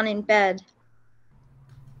laid down in bed,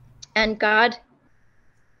 and God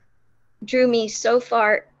drew me so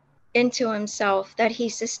far into himself that he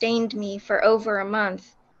sustained me for over a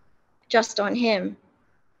month just on him.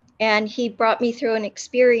 And he brought me through an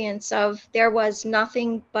experience of there was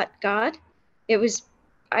nothing but God. It was,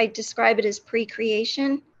 I describe it as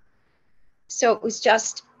pre-creation. So it was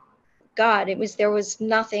just God. There was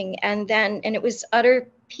nothing. And it was utter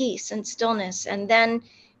peace and stillness. And then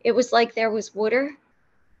it was like there was water.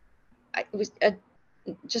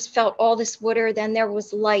 Just felt all this water. Then there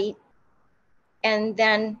was light, and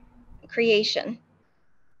then creation.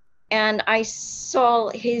 And I saw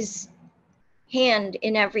his hand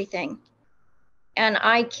in everything. And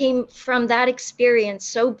I came from that experience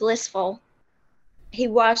so blissful. He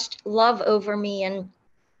washed love over me, and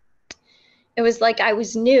it was like I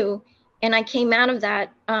was new. And I came out of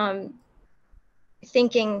that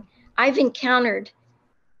thinking, I've encountered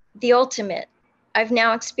the ultimate. I've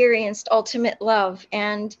now experienced ultimate love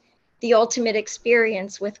and the ultimate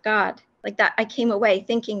experience with God. Like that, I came away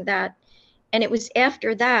thinking that. And it was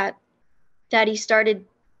after that he started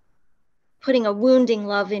putting a wounding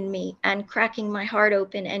love in me and cracking my heart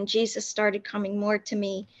open, and Jesus started coming more to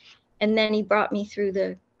me. And then he brought me through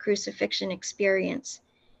the crucifixion experience.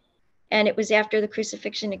 And it was after the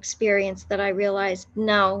crucifixion experience that I realized,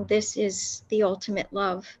 no, this is the ultimate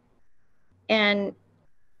love. And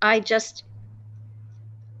I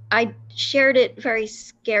shared it very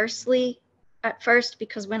scarcely at first,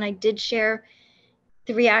 because when I did share,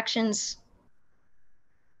 the reactions,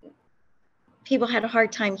 people had a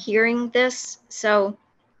hard time hearing this. So,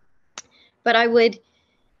 but I would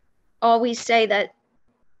always say that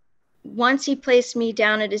once he placed me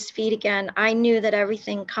down at his feet again, I knew that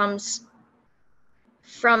everything comes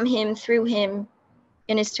from him, through him,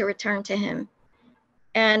 and is to return to him.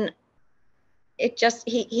 And it just,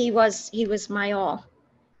 he was my all,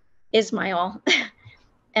 is my all.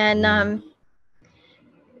 And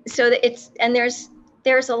so it's, and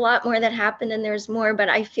there's a lot more that happened, and there's more, but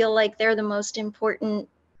I feel like they're the most important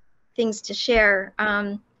things to share.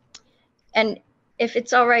 And if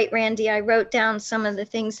it's all right, Randy, I wrote down some of the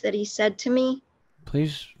things that he said to me.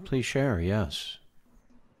 Please share, yes.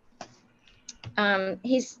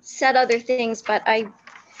 He's said other things, but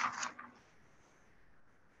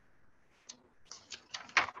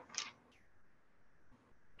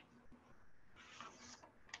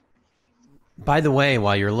By the way,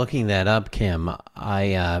 while you're looking that up, Kim,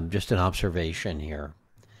 I just an observation here.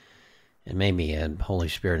 It may be a Holy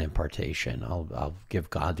Spirit impartation. I'll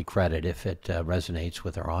give God the credit if it resonates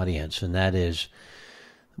with our audience, and that is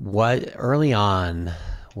what early on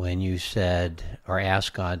when you said or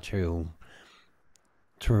asked God to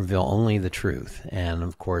reveal only the truth, and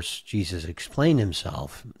of course Jesus explained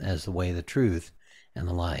himself as the way, the truth, and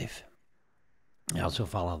the life. I also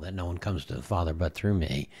follow that no one comes to the Father but through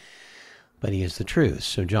me, but he is the truth.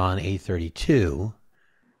 So John 8:32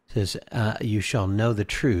 says, you shall know the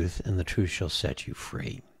truth, and the truth shall set you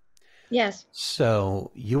free. Yes.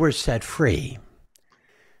 So you were set free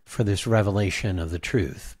for this revelation of the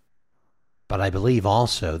truth. But I believe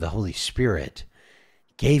also the Holy Spirit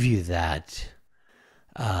gave you that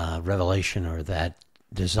revelation or that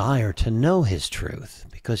desire to know his truth,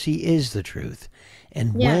 because he is the truth.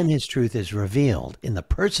 And Yes. when his truth is revealed in the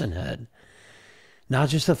personhood, not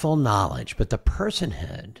just the full knowledge, but the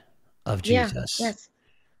personhood of Yeah. Jesus, Yes.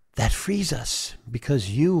 that frees us. Because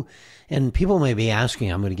you, and people may be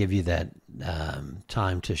asking, I'm going to give you that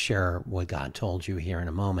time to share what God told you here in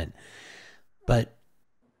a moment. But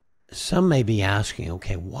some may be asking,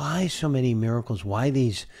 okay, why so many miracles? Why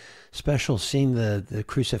these special seeing the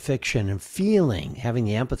crucifixion and feeling, having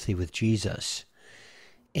the empathy with Jesus,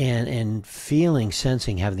 and feeling,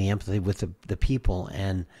 sensing, having the empathy with the people,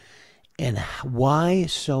 and why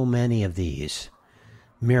so many of these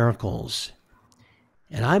miracles?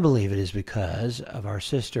 And I believe it is because of our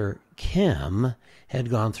sister Kim had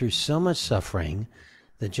gone through so much suffering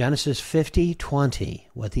that Genesis 50:20,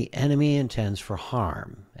 what the enemy intends for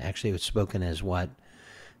harm, actually it's spoken as what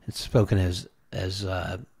it's spoken as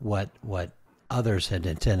what others had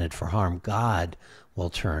intended for harm, God will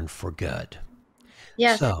turn for good.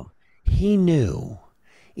 Yes. So he knew,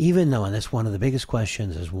 even though, and that's one of the biggest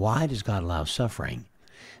questions, is why does God allow suffering?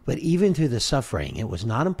 But even through the suffering, it was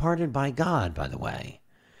not imparted by God, by the way.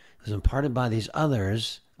 It was imparted by these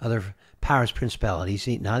others, other powers, principalities,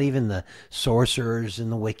 not even the sorcerers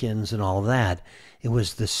and the Wiccans and all of that. It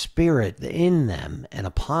was the spirit in them and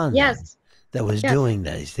upon them Yes. that was Yes. doing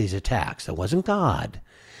these attacks. It wasn't God.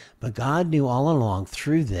 But God knew all along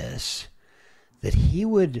through this that he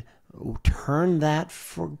would turn that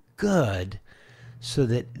for good, so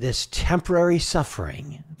that this temporary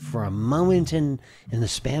suffering for a moment in the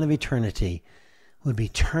span of eternity would be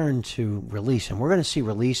turned to release. And we're going to see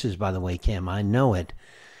releases, by the way, Kim, I know it,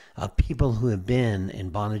 of people who have been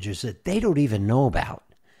in bondages that they don't even know about.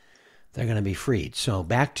 They're going to be freed. So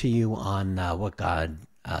back to you on what God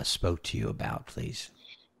spoke to you about, please.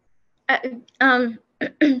 Um,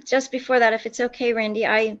 just before that, if it's okay, Randy,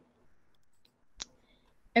 I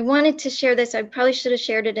wanted to share this. I probably should have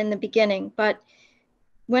shared it in the beginning, but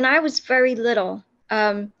when I was very little,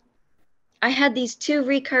 I had these two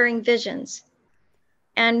recurring visions.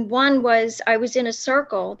 And one was I was in a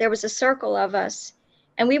circle. There was a circle of us,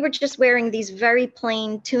 and we were just wearing these very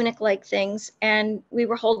plain tunic-like things, and we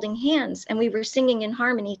were holding hands, and we were singing in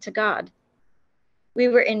harmony to God. We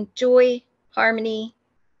were in joy, harmony,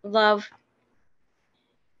 love.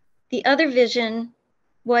 The other vision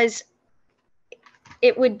was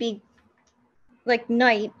it would be like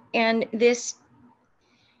night, and this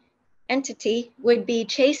entity would be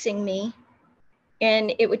chasing me,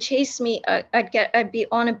 and it would chase me. I'd be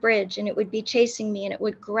on a bridge, and it would be chasing me, and it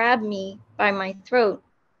would grab me by my throat.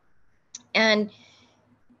 And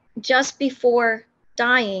just before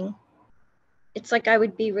dying, it's like I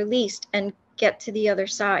would be released and get to the other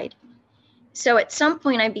side. So at some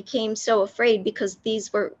point I became so afraid, because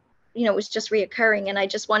these were, it was just reoccurring, and I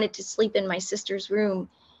just wanted to sleep in my sister's room.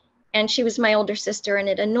 And she was my older sister, and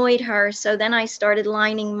it annoyed her. So then I started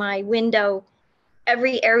lining my window,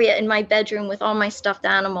 every area in my bedroom, with all my stuffed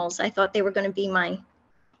animals. I thought they were going to be my,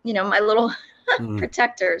 my little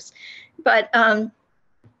protectors. But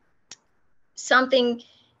something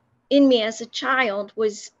in me as a child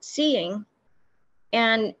was seeing,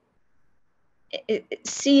 and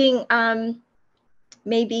seeing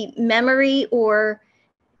maybe memory, or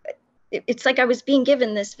it's like I was being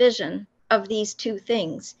given this vision of these two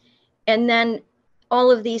things, and then all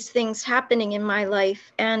of these things happening in my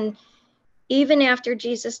life. And even after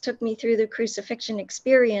Jesus took me through the crucifixion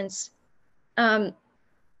experience, I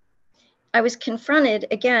was confronted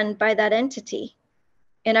again by that entity,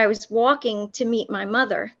 and I was walking to meet my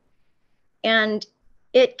mother, and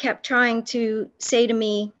it kept trying to say to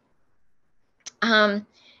me,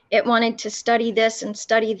 it wanted to study this and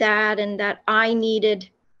study that, and that I needed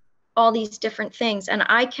all these different things. And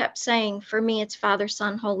I kept saying, for me, it's Father,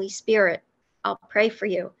 Son, Holy Spirit. I'll pray for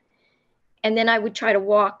you. And then I would try to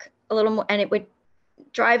walk a little more, and it would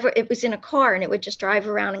drive. It was in a car, and it would just drive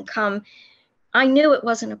around and come. I knew it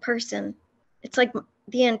wasn't a person. It's like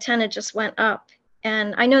the antenna just went up.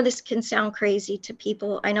 And I know this can sound crazy to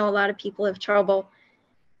people. I know a lot of people have trouble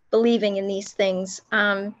believing in these things.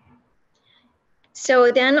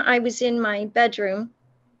 So then I was in my bedroom,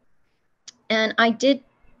 and I did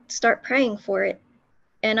start praying for it.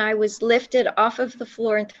 And I was lifted off of the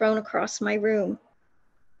floor and thrown across my room.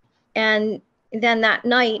 And then that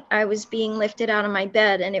night I was being lifted out of my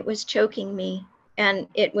bed, and it was choking me, and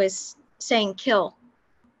it was saying kill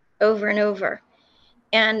over and over.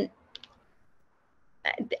 And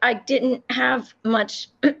I didn't have much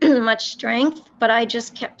strength, but I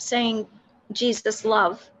just kept saying, Jesus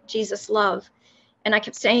love, Jesus love. And I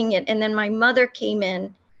kept saying it. And then my mother came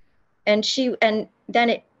in, and then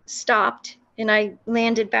it stopped. and I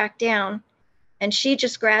landed back down, and she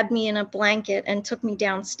just grabbed me in a blanket and took me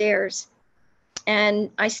downstairs. And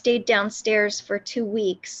I stayed downstairs for 2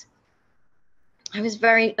 weeks. I was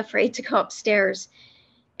very afraid to go upstairs.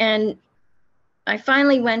 And I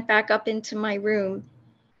finally went back up into my room.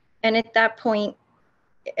 And at that point,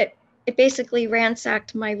 it basically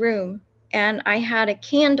ransacked my room. And I had a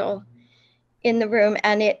candle in the room,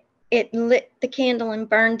 and it lit the candle and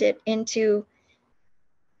burned it into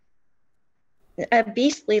a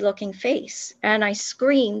beastly looking face. And I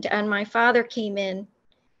screamed, and my father came in,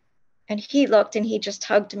 and he looked, and he just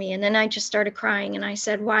hugged me. And then I just started crying, and I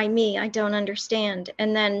said, "Why me? I don't understand."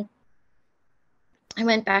 And then I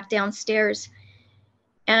went back downstairs.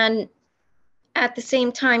 And at the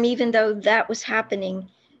same time, even though that was happening,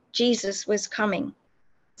 Jesus was coming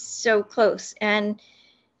so close. And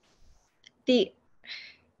the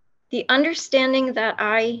understanding that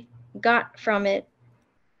I got from it,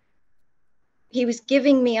 he was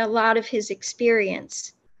giving me a lot of his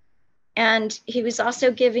experience. And he was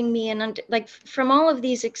also giving me like, from all of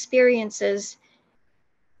these experiences,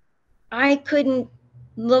 I couldn't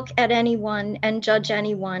look at anyone and judge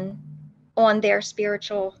anyone on their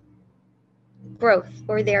spiritual growth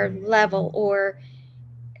or their level, or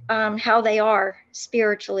how they are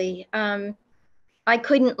spiritually. I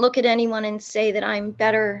couldn't look at anyone and say that I'm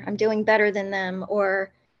doing better than them,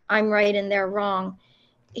 or I'm right and they're wrong.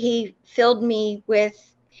 He filled me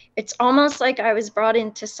with, it's almost like I was brought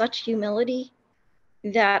into such humility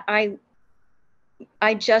that I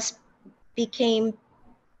just became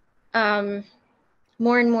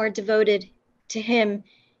more and more devoted to him,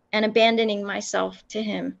 and abandoning myself to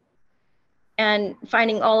him, and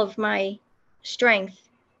finding all of my strength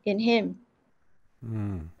in him.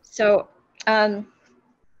 So I'm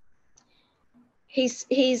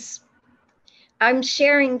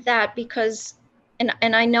sharing that because,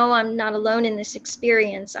 and I know I'm not alone in this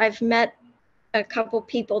experience. I've met a couple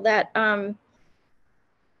people that I've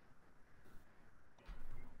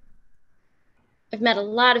met a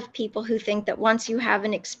lot of people who think that once you have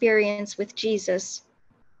an experience with Jesus,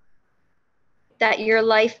 that your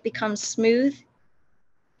life becomes smooth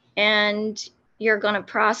and you're going to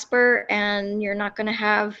prosper and you're not going to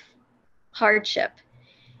have hardship.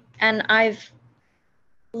 And I've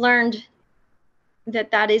learned that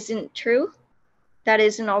that isn't true. That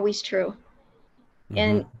isn't always true.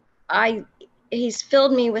 And he's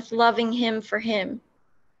filled me with loving him for him,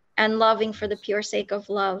 and loving for the pure sake of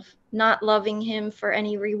love, not loving him for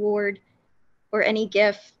any reward or any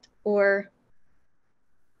gift, or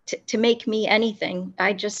to make me anything.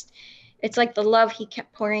 It's like the love he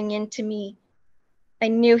kept pouring into me. I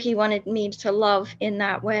knew he wanted me to love in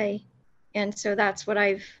that way. And so that's what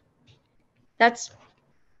it's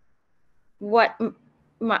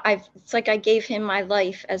like I gave him my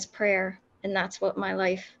life as prayer, and that's what my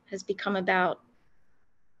life has become about.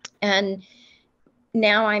 And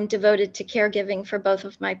now I'm devoted to caregiving for both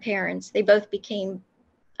of my parents. They both became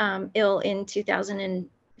ill in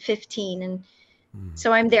 2015, and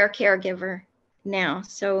so I'm their caregiver now.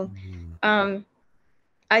 So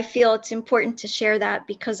I feel it's important to share that,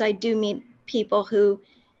 because I do meet people who,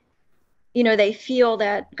 they feel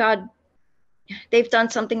that they've done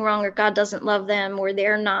something wrong, or God doesn't love them, or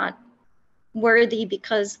they're not worthy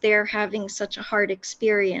because they're having such a hard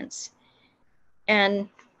experience. And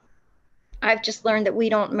I've just learned that we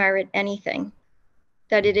don't merit anything,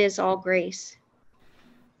 that it is all grace.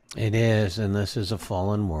 It is, and this is a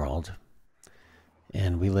fallen world,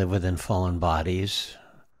 and we live within fallen bodies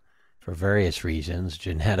for various reasons,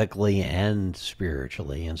 genetically and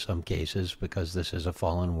spiritually in some cases, because this is a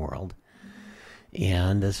fallen world.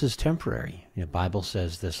 And this is temporary. The Bible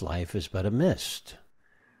says this life is but a mist.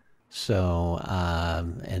 So,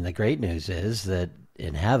 and the great news is that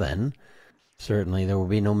in heaven, certainly there will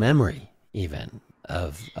be no memory even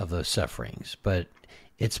of those sufferings. But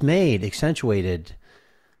it's accentuated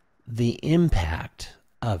the impact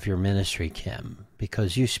of your ministry, Kim,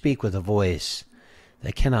 because you speak with a voice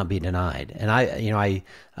that cannot be denied. And I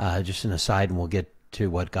just an aside, and we'll get to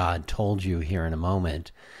what God told you here in a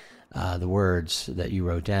moment, the words that you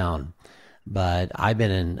wrote down. But I've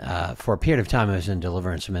been in, for a period of time, I was in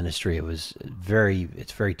deliverance ministry. It's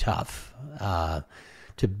very tough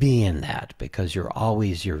to be in that, because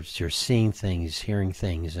you're seeing things, hearing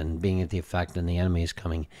things, and being at the effect, and the enemy is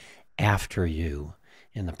coming after you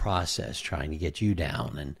in the process, trying to get you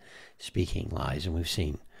down and speaking lies. And we've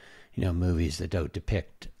seen, movies that don't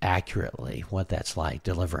depict accurately what that's like,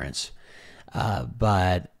 deliverance.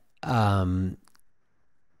 But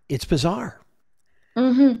it's bizarre.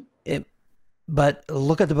 But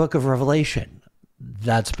look at the book of Revelation.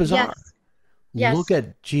 That's bizarre. Yes. Look Yes.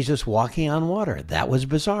 at Jesus walking on water. That was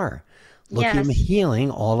bizarre. Look at him Yes. healing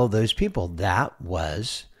all of those people. That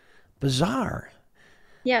was bizarre.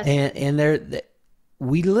 Yes. And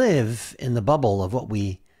we live in the bubble of what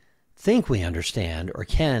we think we understand or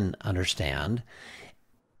can understand.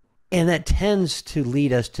 And that tends to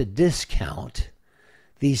lead us to discount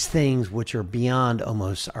these things which are beyond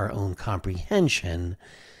almost our own comprehension.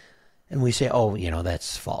 And we say, oh,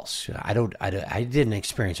 that's false. I didn't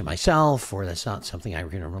experience it myself, or that's not something I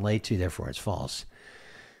can relate to, therefore it's false.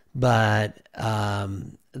 But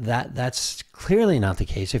that's clearly not the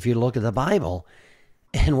case. If you look at the Bible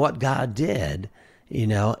and what God did,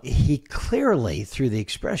 he clearly, through the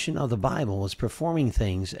expression of the Bible, was performing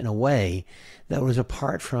things in a way that was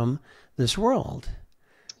apart from this world.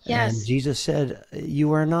 And Yes. Jesus said,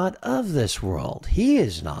 you are not of this world. He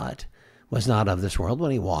was not of this world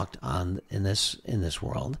when he walked in this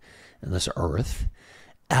world, in this earth.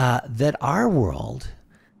 That our world,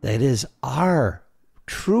 that is our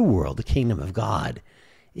true world, the kingdom of God,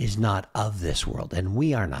 is not of this world, and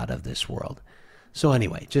we are not of this world. So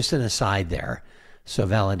anyway, just an aside there. So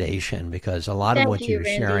validation, because a lot of Thank what you, you're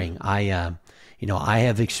Randy. sharing, I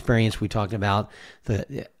have experienced. We talked about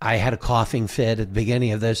I had a coughing fit at the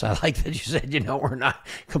beginning of this. I like that you said, we're not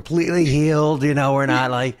completely healed. We're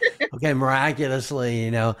not like, okay, miraculously,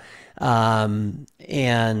 and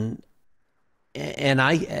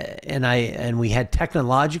we had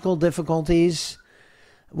technological difficulties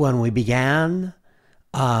when we began.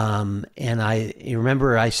 And I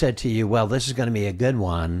remember I said to you, well, this is going to be a good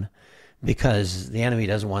one because the enemy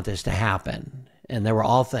doesn't want this to happen. And there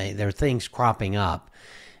were things cropping up,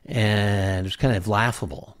 and it was kind of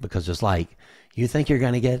laughable because it's like, you think you're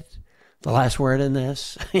going to get the last word in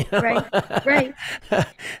this? Right. Right.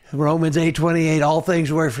 Romans 8:28, all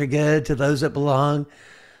things work for good to those that belong.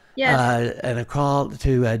 Yes. And a call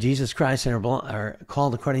to Jesus Christ and are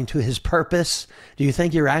called according to his purpose. Do you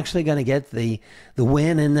think you're actually going to get the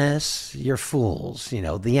win in this? You're fools.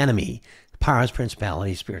 The enemy, powers,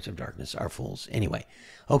 principalities, spirits of darkness are fools. Anyway,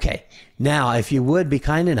 okay. Now, if you would be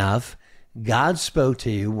kind enough, God spoke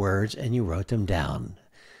to you words and you wrote them down.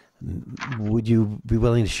 Would you be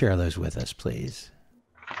willing to share those with us, please?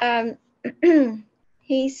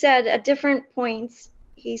 He said at different points,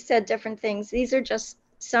 he said different things. These are just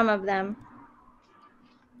some of them.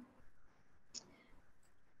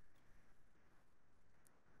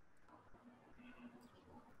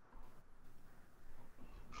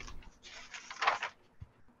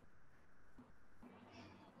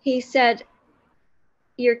 He said,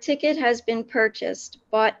 your ticket has been purchased,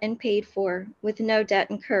 bought, and paid for with no debt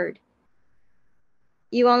incurred.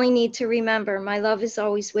 You only need to remember my love is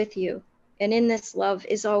always with you, and in this love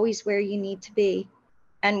is always where you need to be,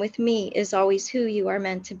 and with me is always who you are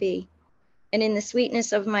meant to be. And in the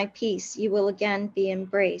sweetness of my peace, you will again be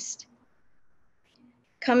embraced.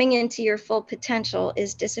 Coming into your full potential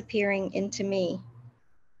is disappearing into me.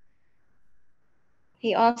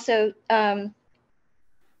 He also,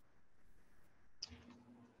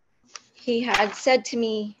 he had said to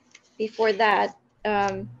me before that,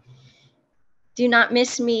 do not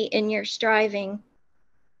miss me in your striving.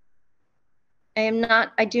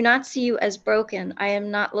 I do not see you as broken. I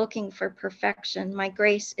am not looking for perfection. My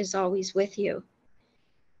grace is always with you.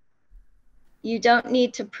 You don't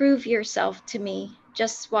need to prove yourself to me.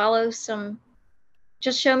 Just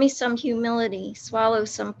show me some humility, swallow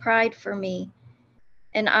some pride for me,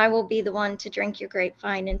 and I will be the one to drink your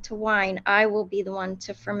grapevine into wine. I will be the one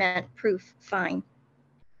to ferment proof fine.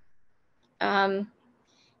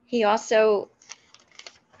 He also,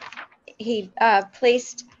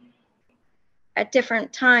 placed at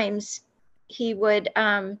different times, he would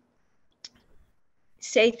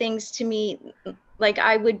say things to me like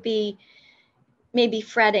I would be maybe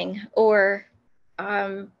fretting or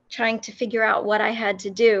trying to figure out what I had to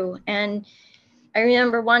do. And I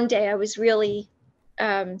remember one day I was really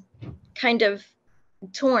kind of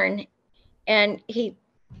torn, and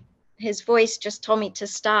his voice just told me to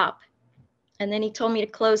stop. And then he told me to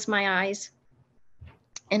close my eyes,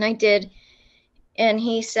 and I did. And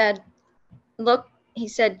he said,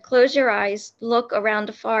 close your eyes, look around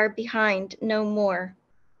afar behind, no more,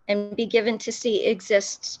 and be given to see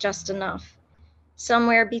exists just enough.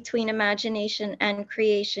 Somewhere between imagination and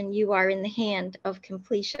creation, you are in the hand of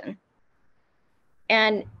completion.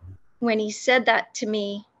 And when he said that to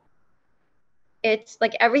me, it's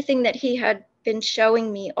like everything that he had been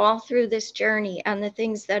showing me all through this journey and the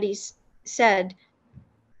things that he's said,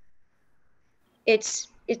 it's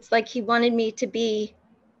like he wanted me to be,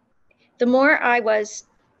 the more I was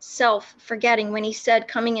self-forgetting, when he said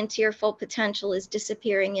coming into your full potential is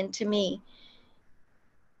disappearing into me,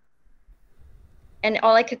 And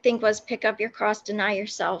all I could think was, pick up your cross, deny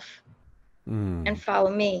yourself, and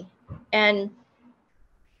follow me. And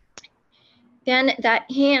then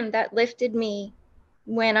that hand that lifted me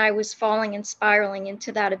when I was falling and spiraling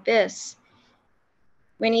into that abyss,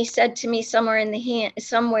 when he said to me, somewhere in the hand,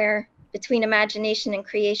 somewhere between imagination and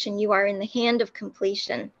creation, you are in the hand of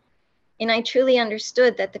completion. And I truly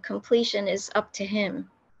understood that the completion is up to him.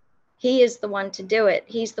 He is the one to do it.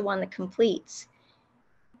 He's the one that completes.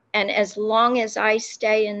 And as long as I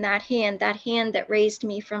stay in that hand that raised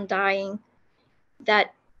me from dying,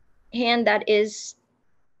 that hand that is,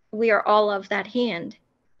 we are all of that hand.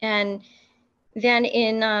 And then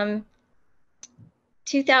in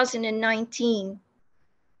 2019,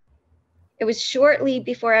 it was shortly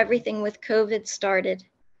before everything with COVID started.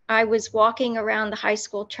 I was walking around the high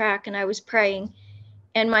school track and I was praying,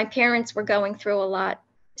 and my parents were going through a lot.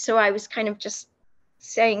 So I was kind of just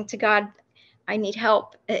saying to God, I need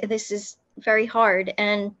help. This is very hard.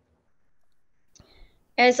 And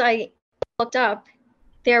as I looked up,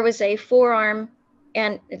 there was a forearm,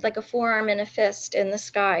 and it's like a forearm and a fist in the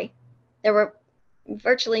sky. There were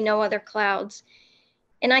virtually no other clouds.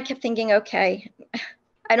 And I kept thinking, okay,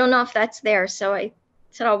 I don't know if that's there. So I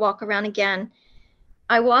said, I'll walk around again.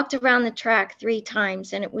 I walked around the track 3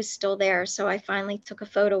 times and it was still there. So I finally took a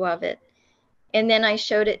photo of it. And then I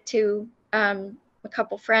showed it to a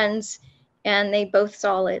couple friends and they both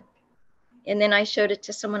saw it. And then I showed it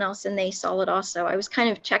to someone else and they saw it also. I was kind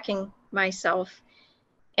of checking myself.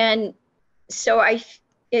 And so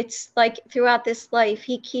it's like throughout this life,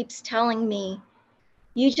 he keeps telling me,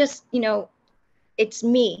 you just, it's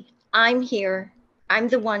me. I'm here. I'm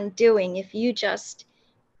the one doing. If you just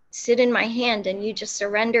sit in my hand and you just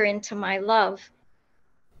surrender into my love,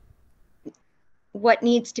 what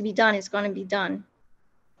needs to be done is going to be done.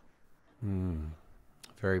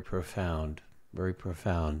 Very profound. Very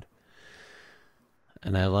profound.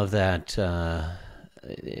 And I love that.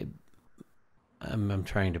 I'm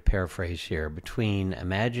trying to paraphrase here. Between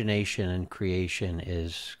imagination and creation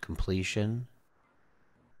is completion.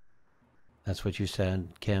 That's what you said,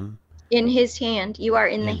 Kim? In his hand. You are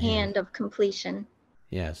in the hand of completion.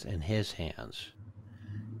 Yes, in his hands.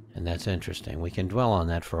 And that's interesting. We can dwell on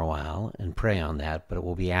that for a while and pray on that, but it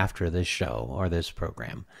will be after this show or this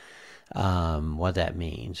program. What that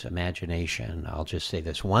means. Imagination. I'll just say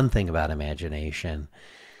this one thing about imagination.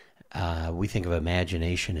 We think of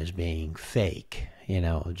imagination as being fake,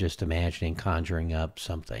 just imagining, conjuring up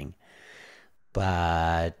something.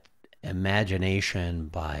 But imagination,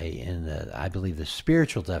 I believe the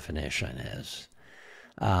spiritual definition is,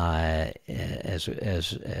 as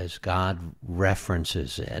God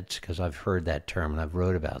references it, because I've heard that term and I've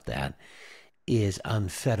wrote about that, is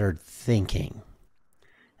unfettered thinking.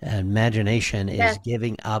 Imagination is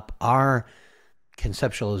giving up our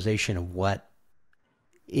conceptualization of what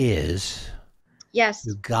is,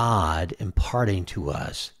 to God imparting to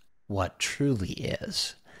us what truly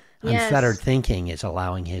is. Unfettered thinking is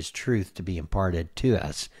allowing his truth to be imparted to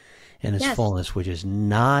us in its fullness, which is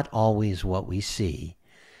not always what we see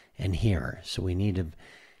and hear. So we need to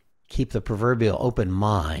keep the proverbial open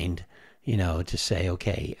mind, to say,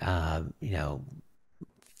 okay,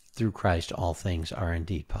 through Christ all things are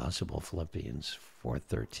indeed possible. Philippians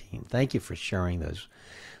 4:13. Thank you for sharing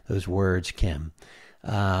those words, Kim.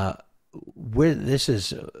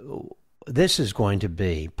 This is going to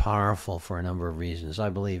be powerful for a number of reasons. I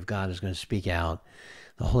believe God is going to speak out,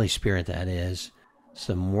 the Holy Spirit, that is,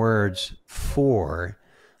 some words for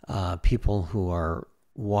people who are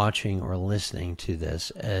watching or listening to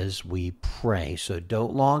this as we pray. So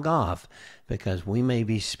don't log off, because we may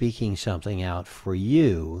be speaking something out for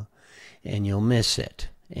you and you'll miss it.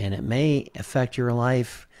 And it may affect your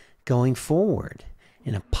life going forward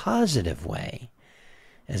in a positive way,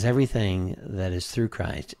 as everything that is through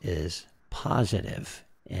Christ is positive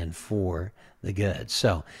and for the good.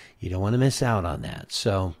 So you don't want to miss out on that.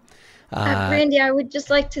 So Randy, I would just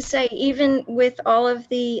like to say, even with all of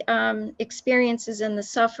the experiences and the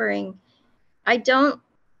suffering, I don't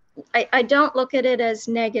look at it as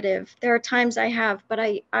negative. There are times I have, but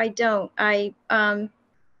I don't.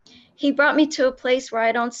 He brought me to a place where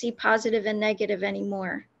I don't see positive and negative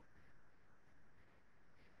anymore.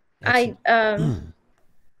 I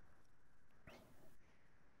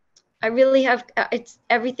really have,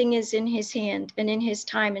 everything is in his hand and in his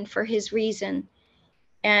time and for his reason.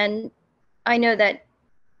 And I know that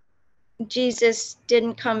Jesus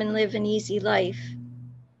didn't come and live an easy life.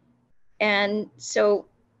 And so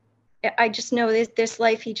I just know this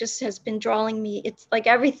life, he just has been drawing me. It's like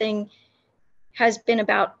everything has been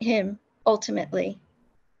about him, ultimately.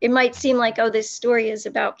 It might seem like, oh, this story is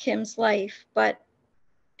about Kim's life, but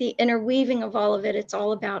the interweaving of all of it, it's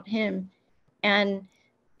all about him and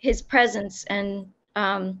his presence. And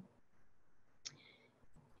I've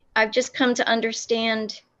just come to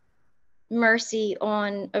understand mercy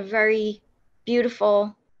on a very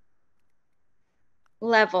beautiful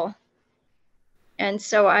level. And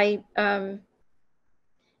so I'm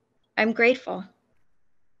grateful.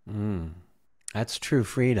 That's true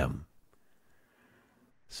freedom.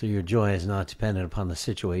 So your joy is not dependent upon the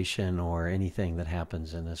situation or anything that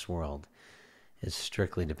happens in this world. It's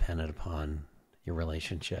strictly dependent upon your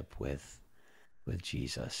relationship with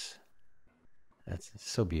Jesus. That's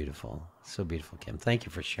so beautiful. So beautiful, Kim. Thank you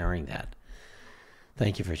for sharing that.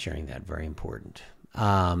 Thank you for sharing that. Very important.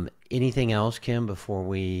 Anything else, Kim, before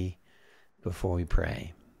we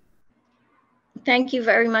pray? Thank you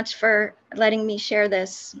very much for letting me share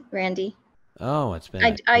this, Randy. Oh, it's been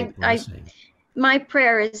a great blessing. My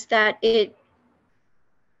prayer is that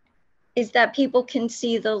people can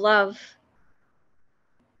see the love,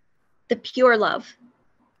 the pure love,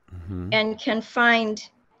 and can find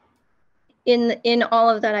in all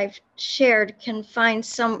of that I've shared, can find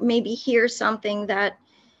maybe hear something that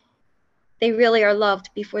they really are loved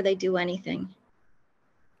before they do anything.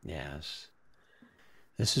 Yes.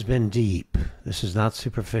 This has been deep. This is not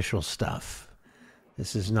superficial stuff.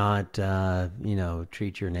 This is not,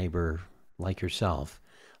 treat your neighbor like yourself.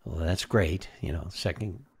 Well, that's great.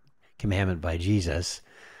 Second commandment by Jesus,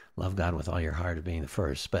 love God with all your heart being the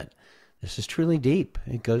first. But this is truly deep.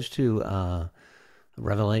 It goes to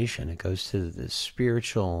revelation. It goes to the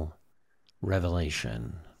spiritual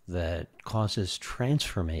revelation that causes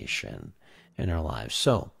transformation in our lives.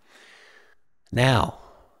 So now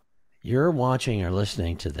you're watching or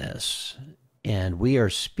listening to this, and we are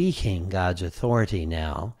speaking God's authority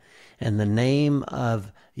now in the name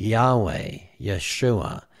of Yahweh,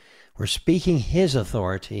 Yeshua. We're speaking his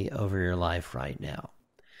authority over your life right now.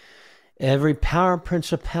 Every power,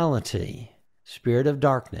 principality, spirit of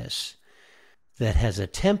darkness that has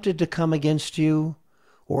attempted to come against you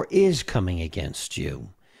or is coming against you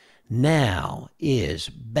now is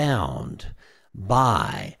bound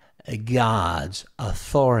by God's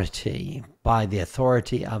authority, by the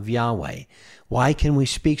authority of Yahweh. Why can we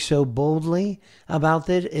speak so boldly about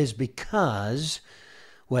that? Is because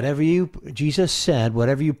Jesus said,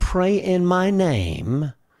 whatever you pray in my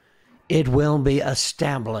name, it will be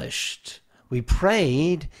established. We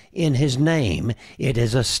prayed in his name. It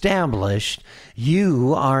is established.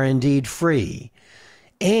 You are indeed free.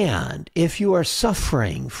 And if you are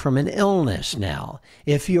suffering from an illness now,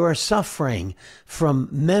 if you are suffering from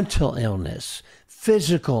mental illness,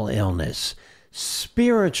 physical illness,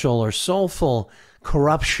 spiritual or soulful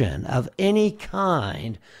corruption of any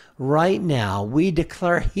kind, right now we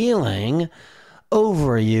declare healing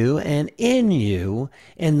over you and in you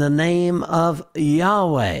in the name of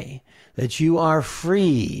Yahweh, that you are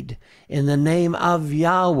freed in the name of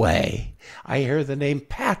Yahweh. I hear the name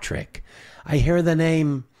Patrick. I hear the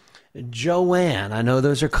name Joanne. I know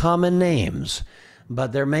those are common names,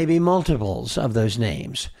 but there may be multiples of those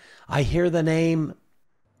names. I hear the name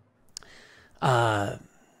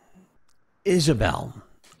Isabel.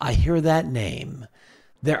 I hear that name.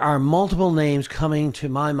 There are multiple names coming to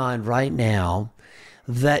my mind right now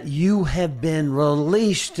that you have been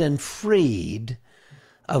released and freed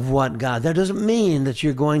of what God. That doesn't mean that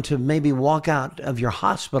you're going to maybe walk out of your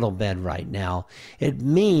hospital bed right now. It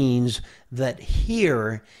means that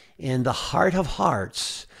here in the heart of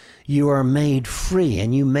hearts, you are made free,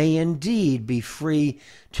 and you may indeed be free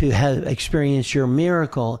to have experienced your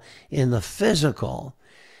miracle in the physical,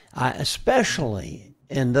 especially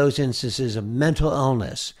in those instances of mental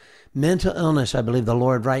illness. Mental illness, I believe the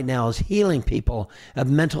Lord right now is healing people of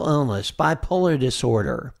mental illness, bipolar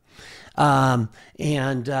disorder,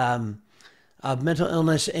 and of mental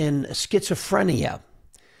illness and schizophrenia,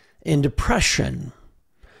 in depression,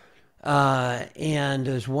 and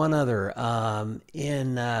there's one other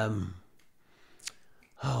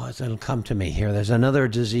it'll come to me here. There's another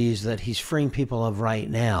disease that he's freeing people of right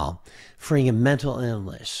now, freeing of mental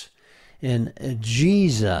illness. In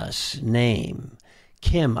Jesus' name.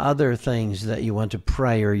 Kim, other things that you want to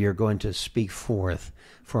pray or you're going to speak forth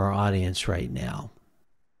for our audience right now?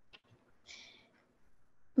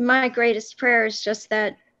 My greatest prayer is just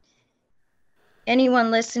that anyone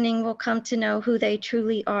listening will come to know who they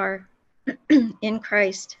truly are in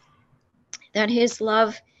Christ, that his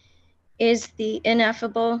love is the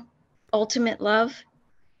ineffable, ultimate love.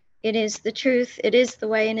 It is the truth, it is the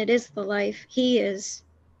way, and it is the life. He is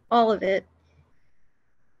all of it.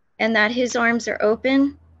 And that his arms are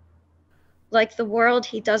open. Like the world,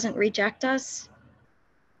 he doesn't reject us.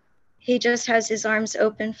 he just has his arms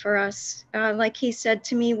open for us. Like he said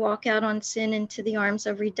to me, walk out on sin into the arms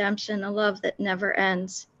of redemption, a love that never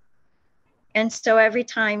ends. And so every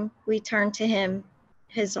time we turn to him,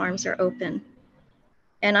 his arms are open.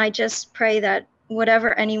 And I just pray that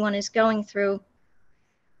whatever anyone is going through,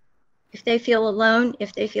 if they feel alone,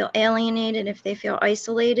 if they feel alienated, if they feel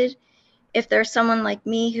isolated, if there's someone like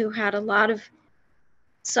me who had a lot of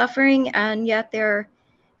suffering and yet they're,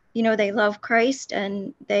 they love Christ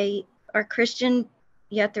and they are Christian,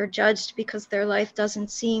 yet they're judged because their life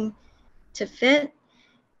doesn't seem to fit,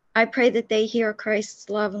 I pray that they hear Christ's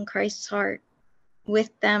love and Christ's heart with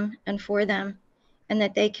them and for them, and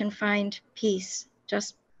that they can find peace,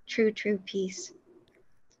 just true peace.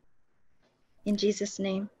 In Jesus'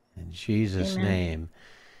 name. In Jesus' Amen. name.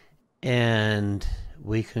 And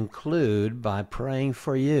we conclude by praying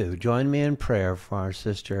for you. Join me in prayer for our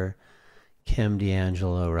sister Kim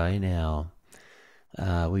D'Angelo right now.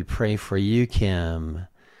 We pray for you, Kim,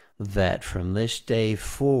 that from this day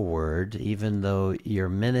forward, even though your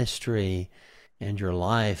ministry and your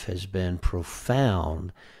life has been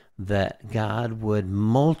profound, that God would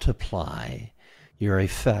multiply your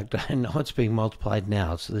effect. I know it's being multiplied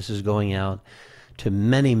now, so this is going out to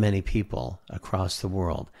many, many people across the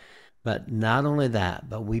world. But not only that,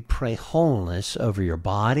 but we pray wholeness over your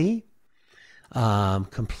body,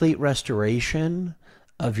 complete restoration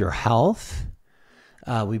of your health.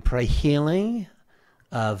 We pray healing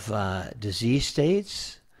of disease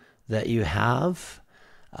states that you have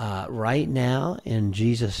right now in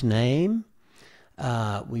Jesus' name.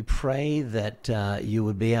 We pray that you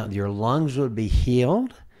would be out, your lungs would be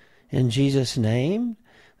healed in Jesus' name,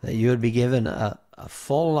 that you would be given a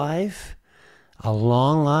full life, a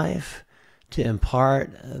long life, to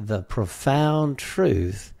impart the profound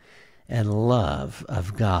truth and love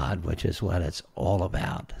of God, which is what it's all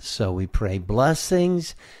about. So we pray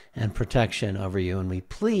blessings and protection over you, and we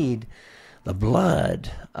plead the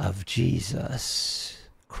blood of Jesus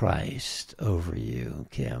Christ over you,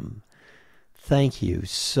 Kim. Thank you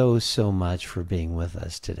so much for being with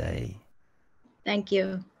us today. Thank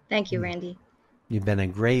you. Thank you, Randy. You've been a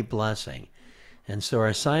great blessing. And so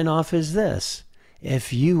our sign off is this: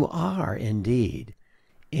 if you are indeed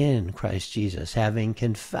in Christ Jesus, having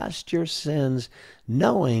confessed your sins,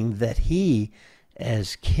 knowing that he,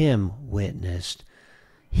 as Kim witnessed,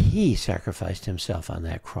 he sacrificed himself on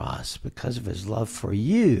that cross because of his love for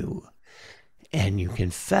you, and you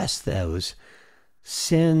confess those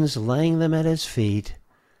sins, laying them at his feet,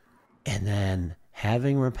 and then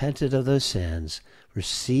having repented of those sins,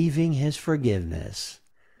 receiving his forgiveness,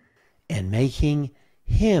 and making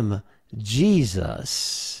him,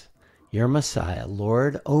 Jesus, your Messiah,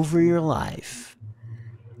 Lord over your life,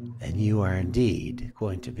 and you are indeed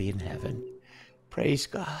going to be in heaven. Praise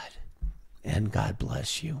God, and God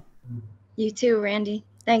bless you. You too, Randy.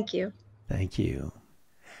 Thank you. Thank you.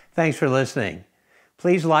 Thanks for listening.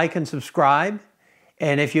 Please like and subscribe.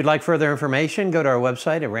 And if you'd like further information, go to our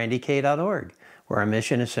website at randyk.org, where our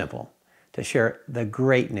mission is simple: to share the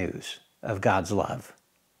great news of God's love.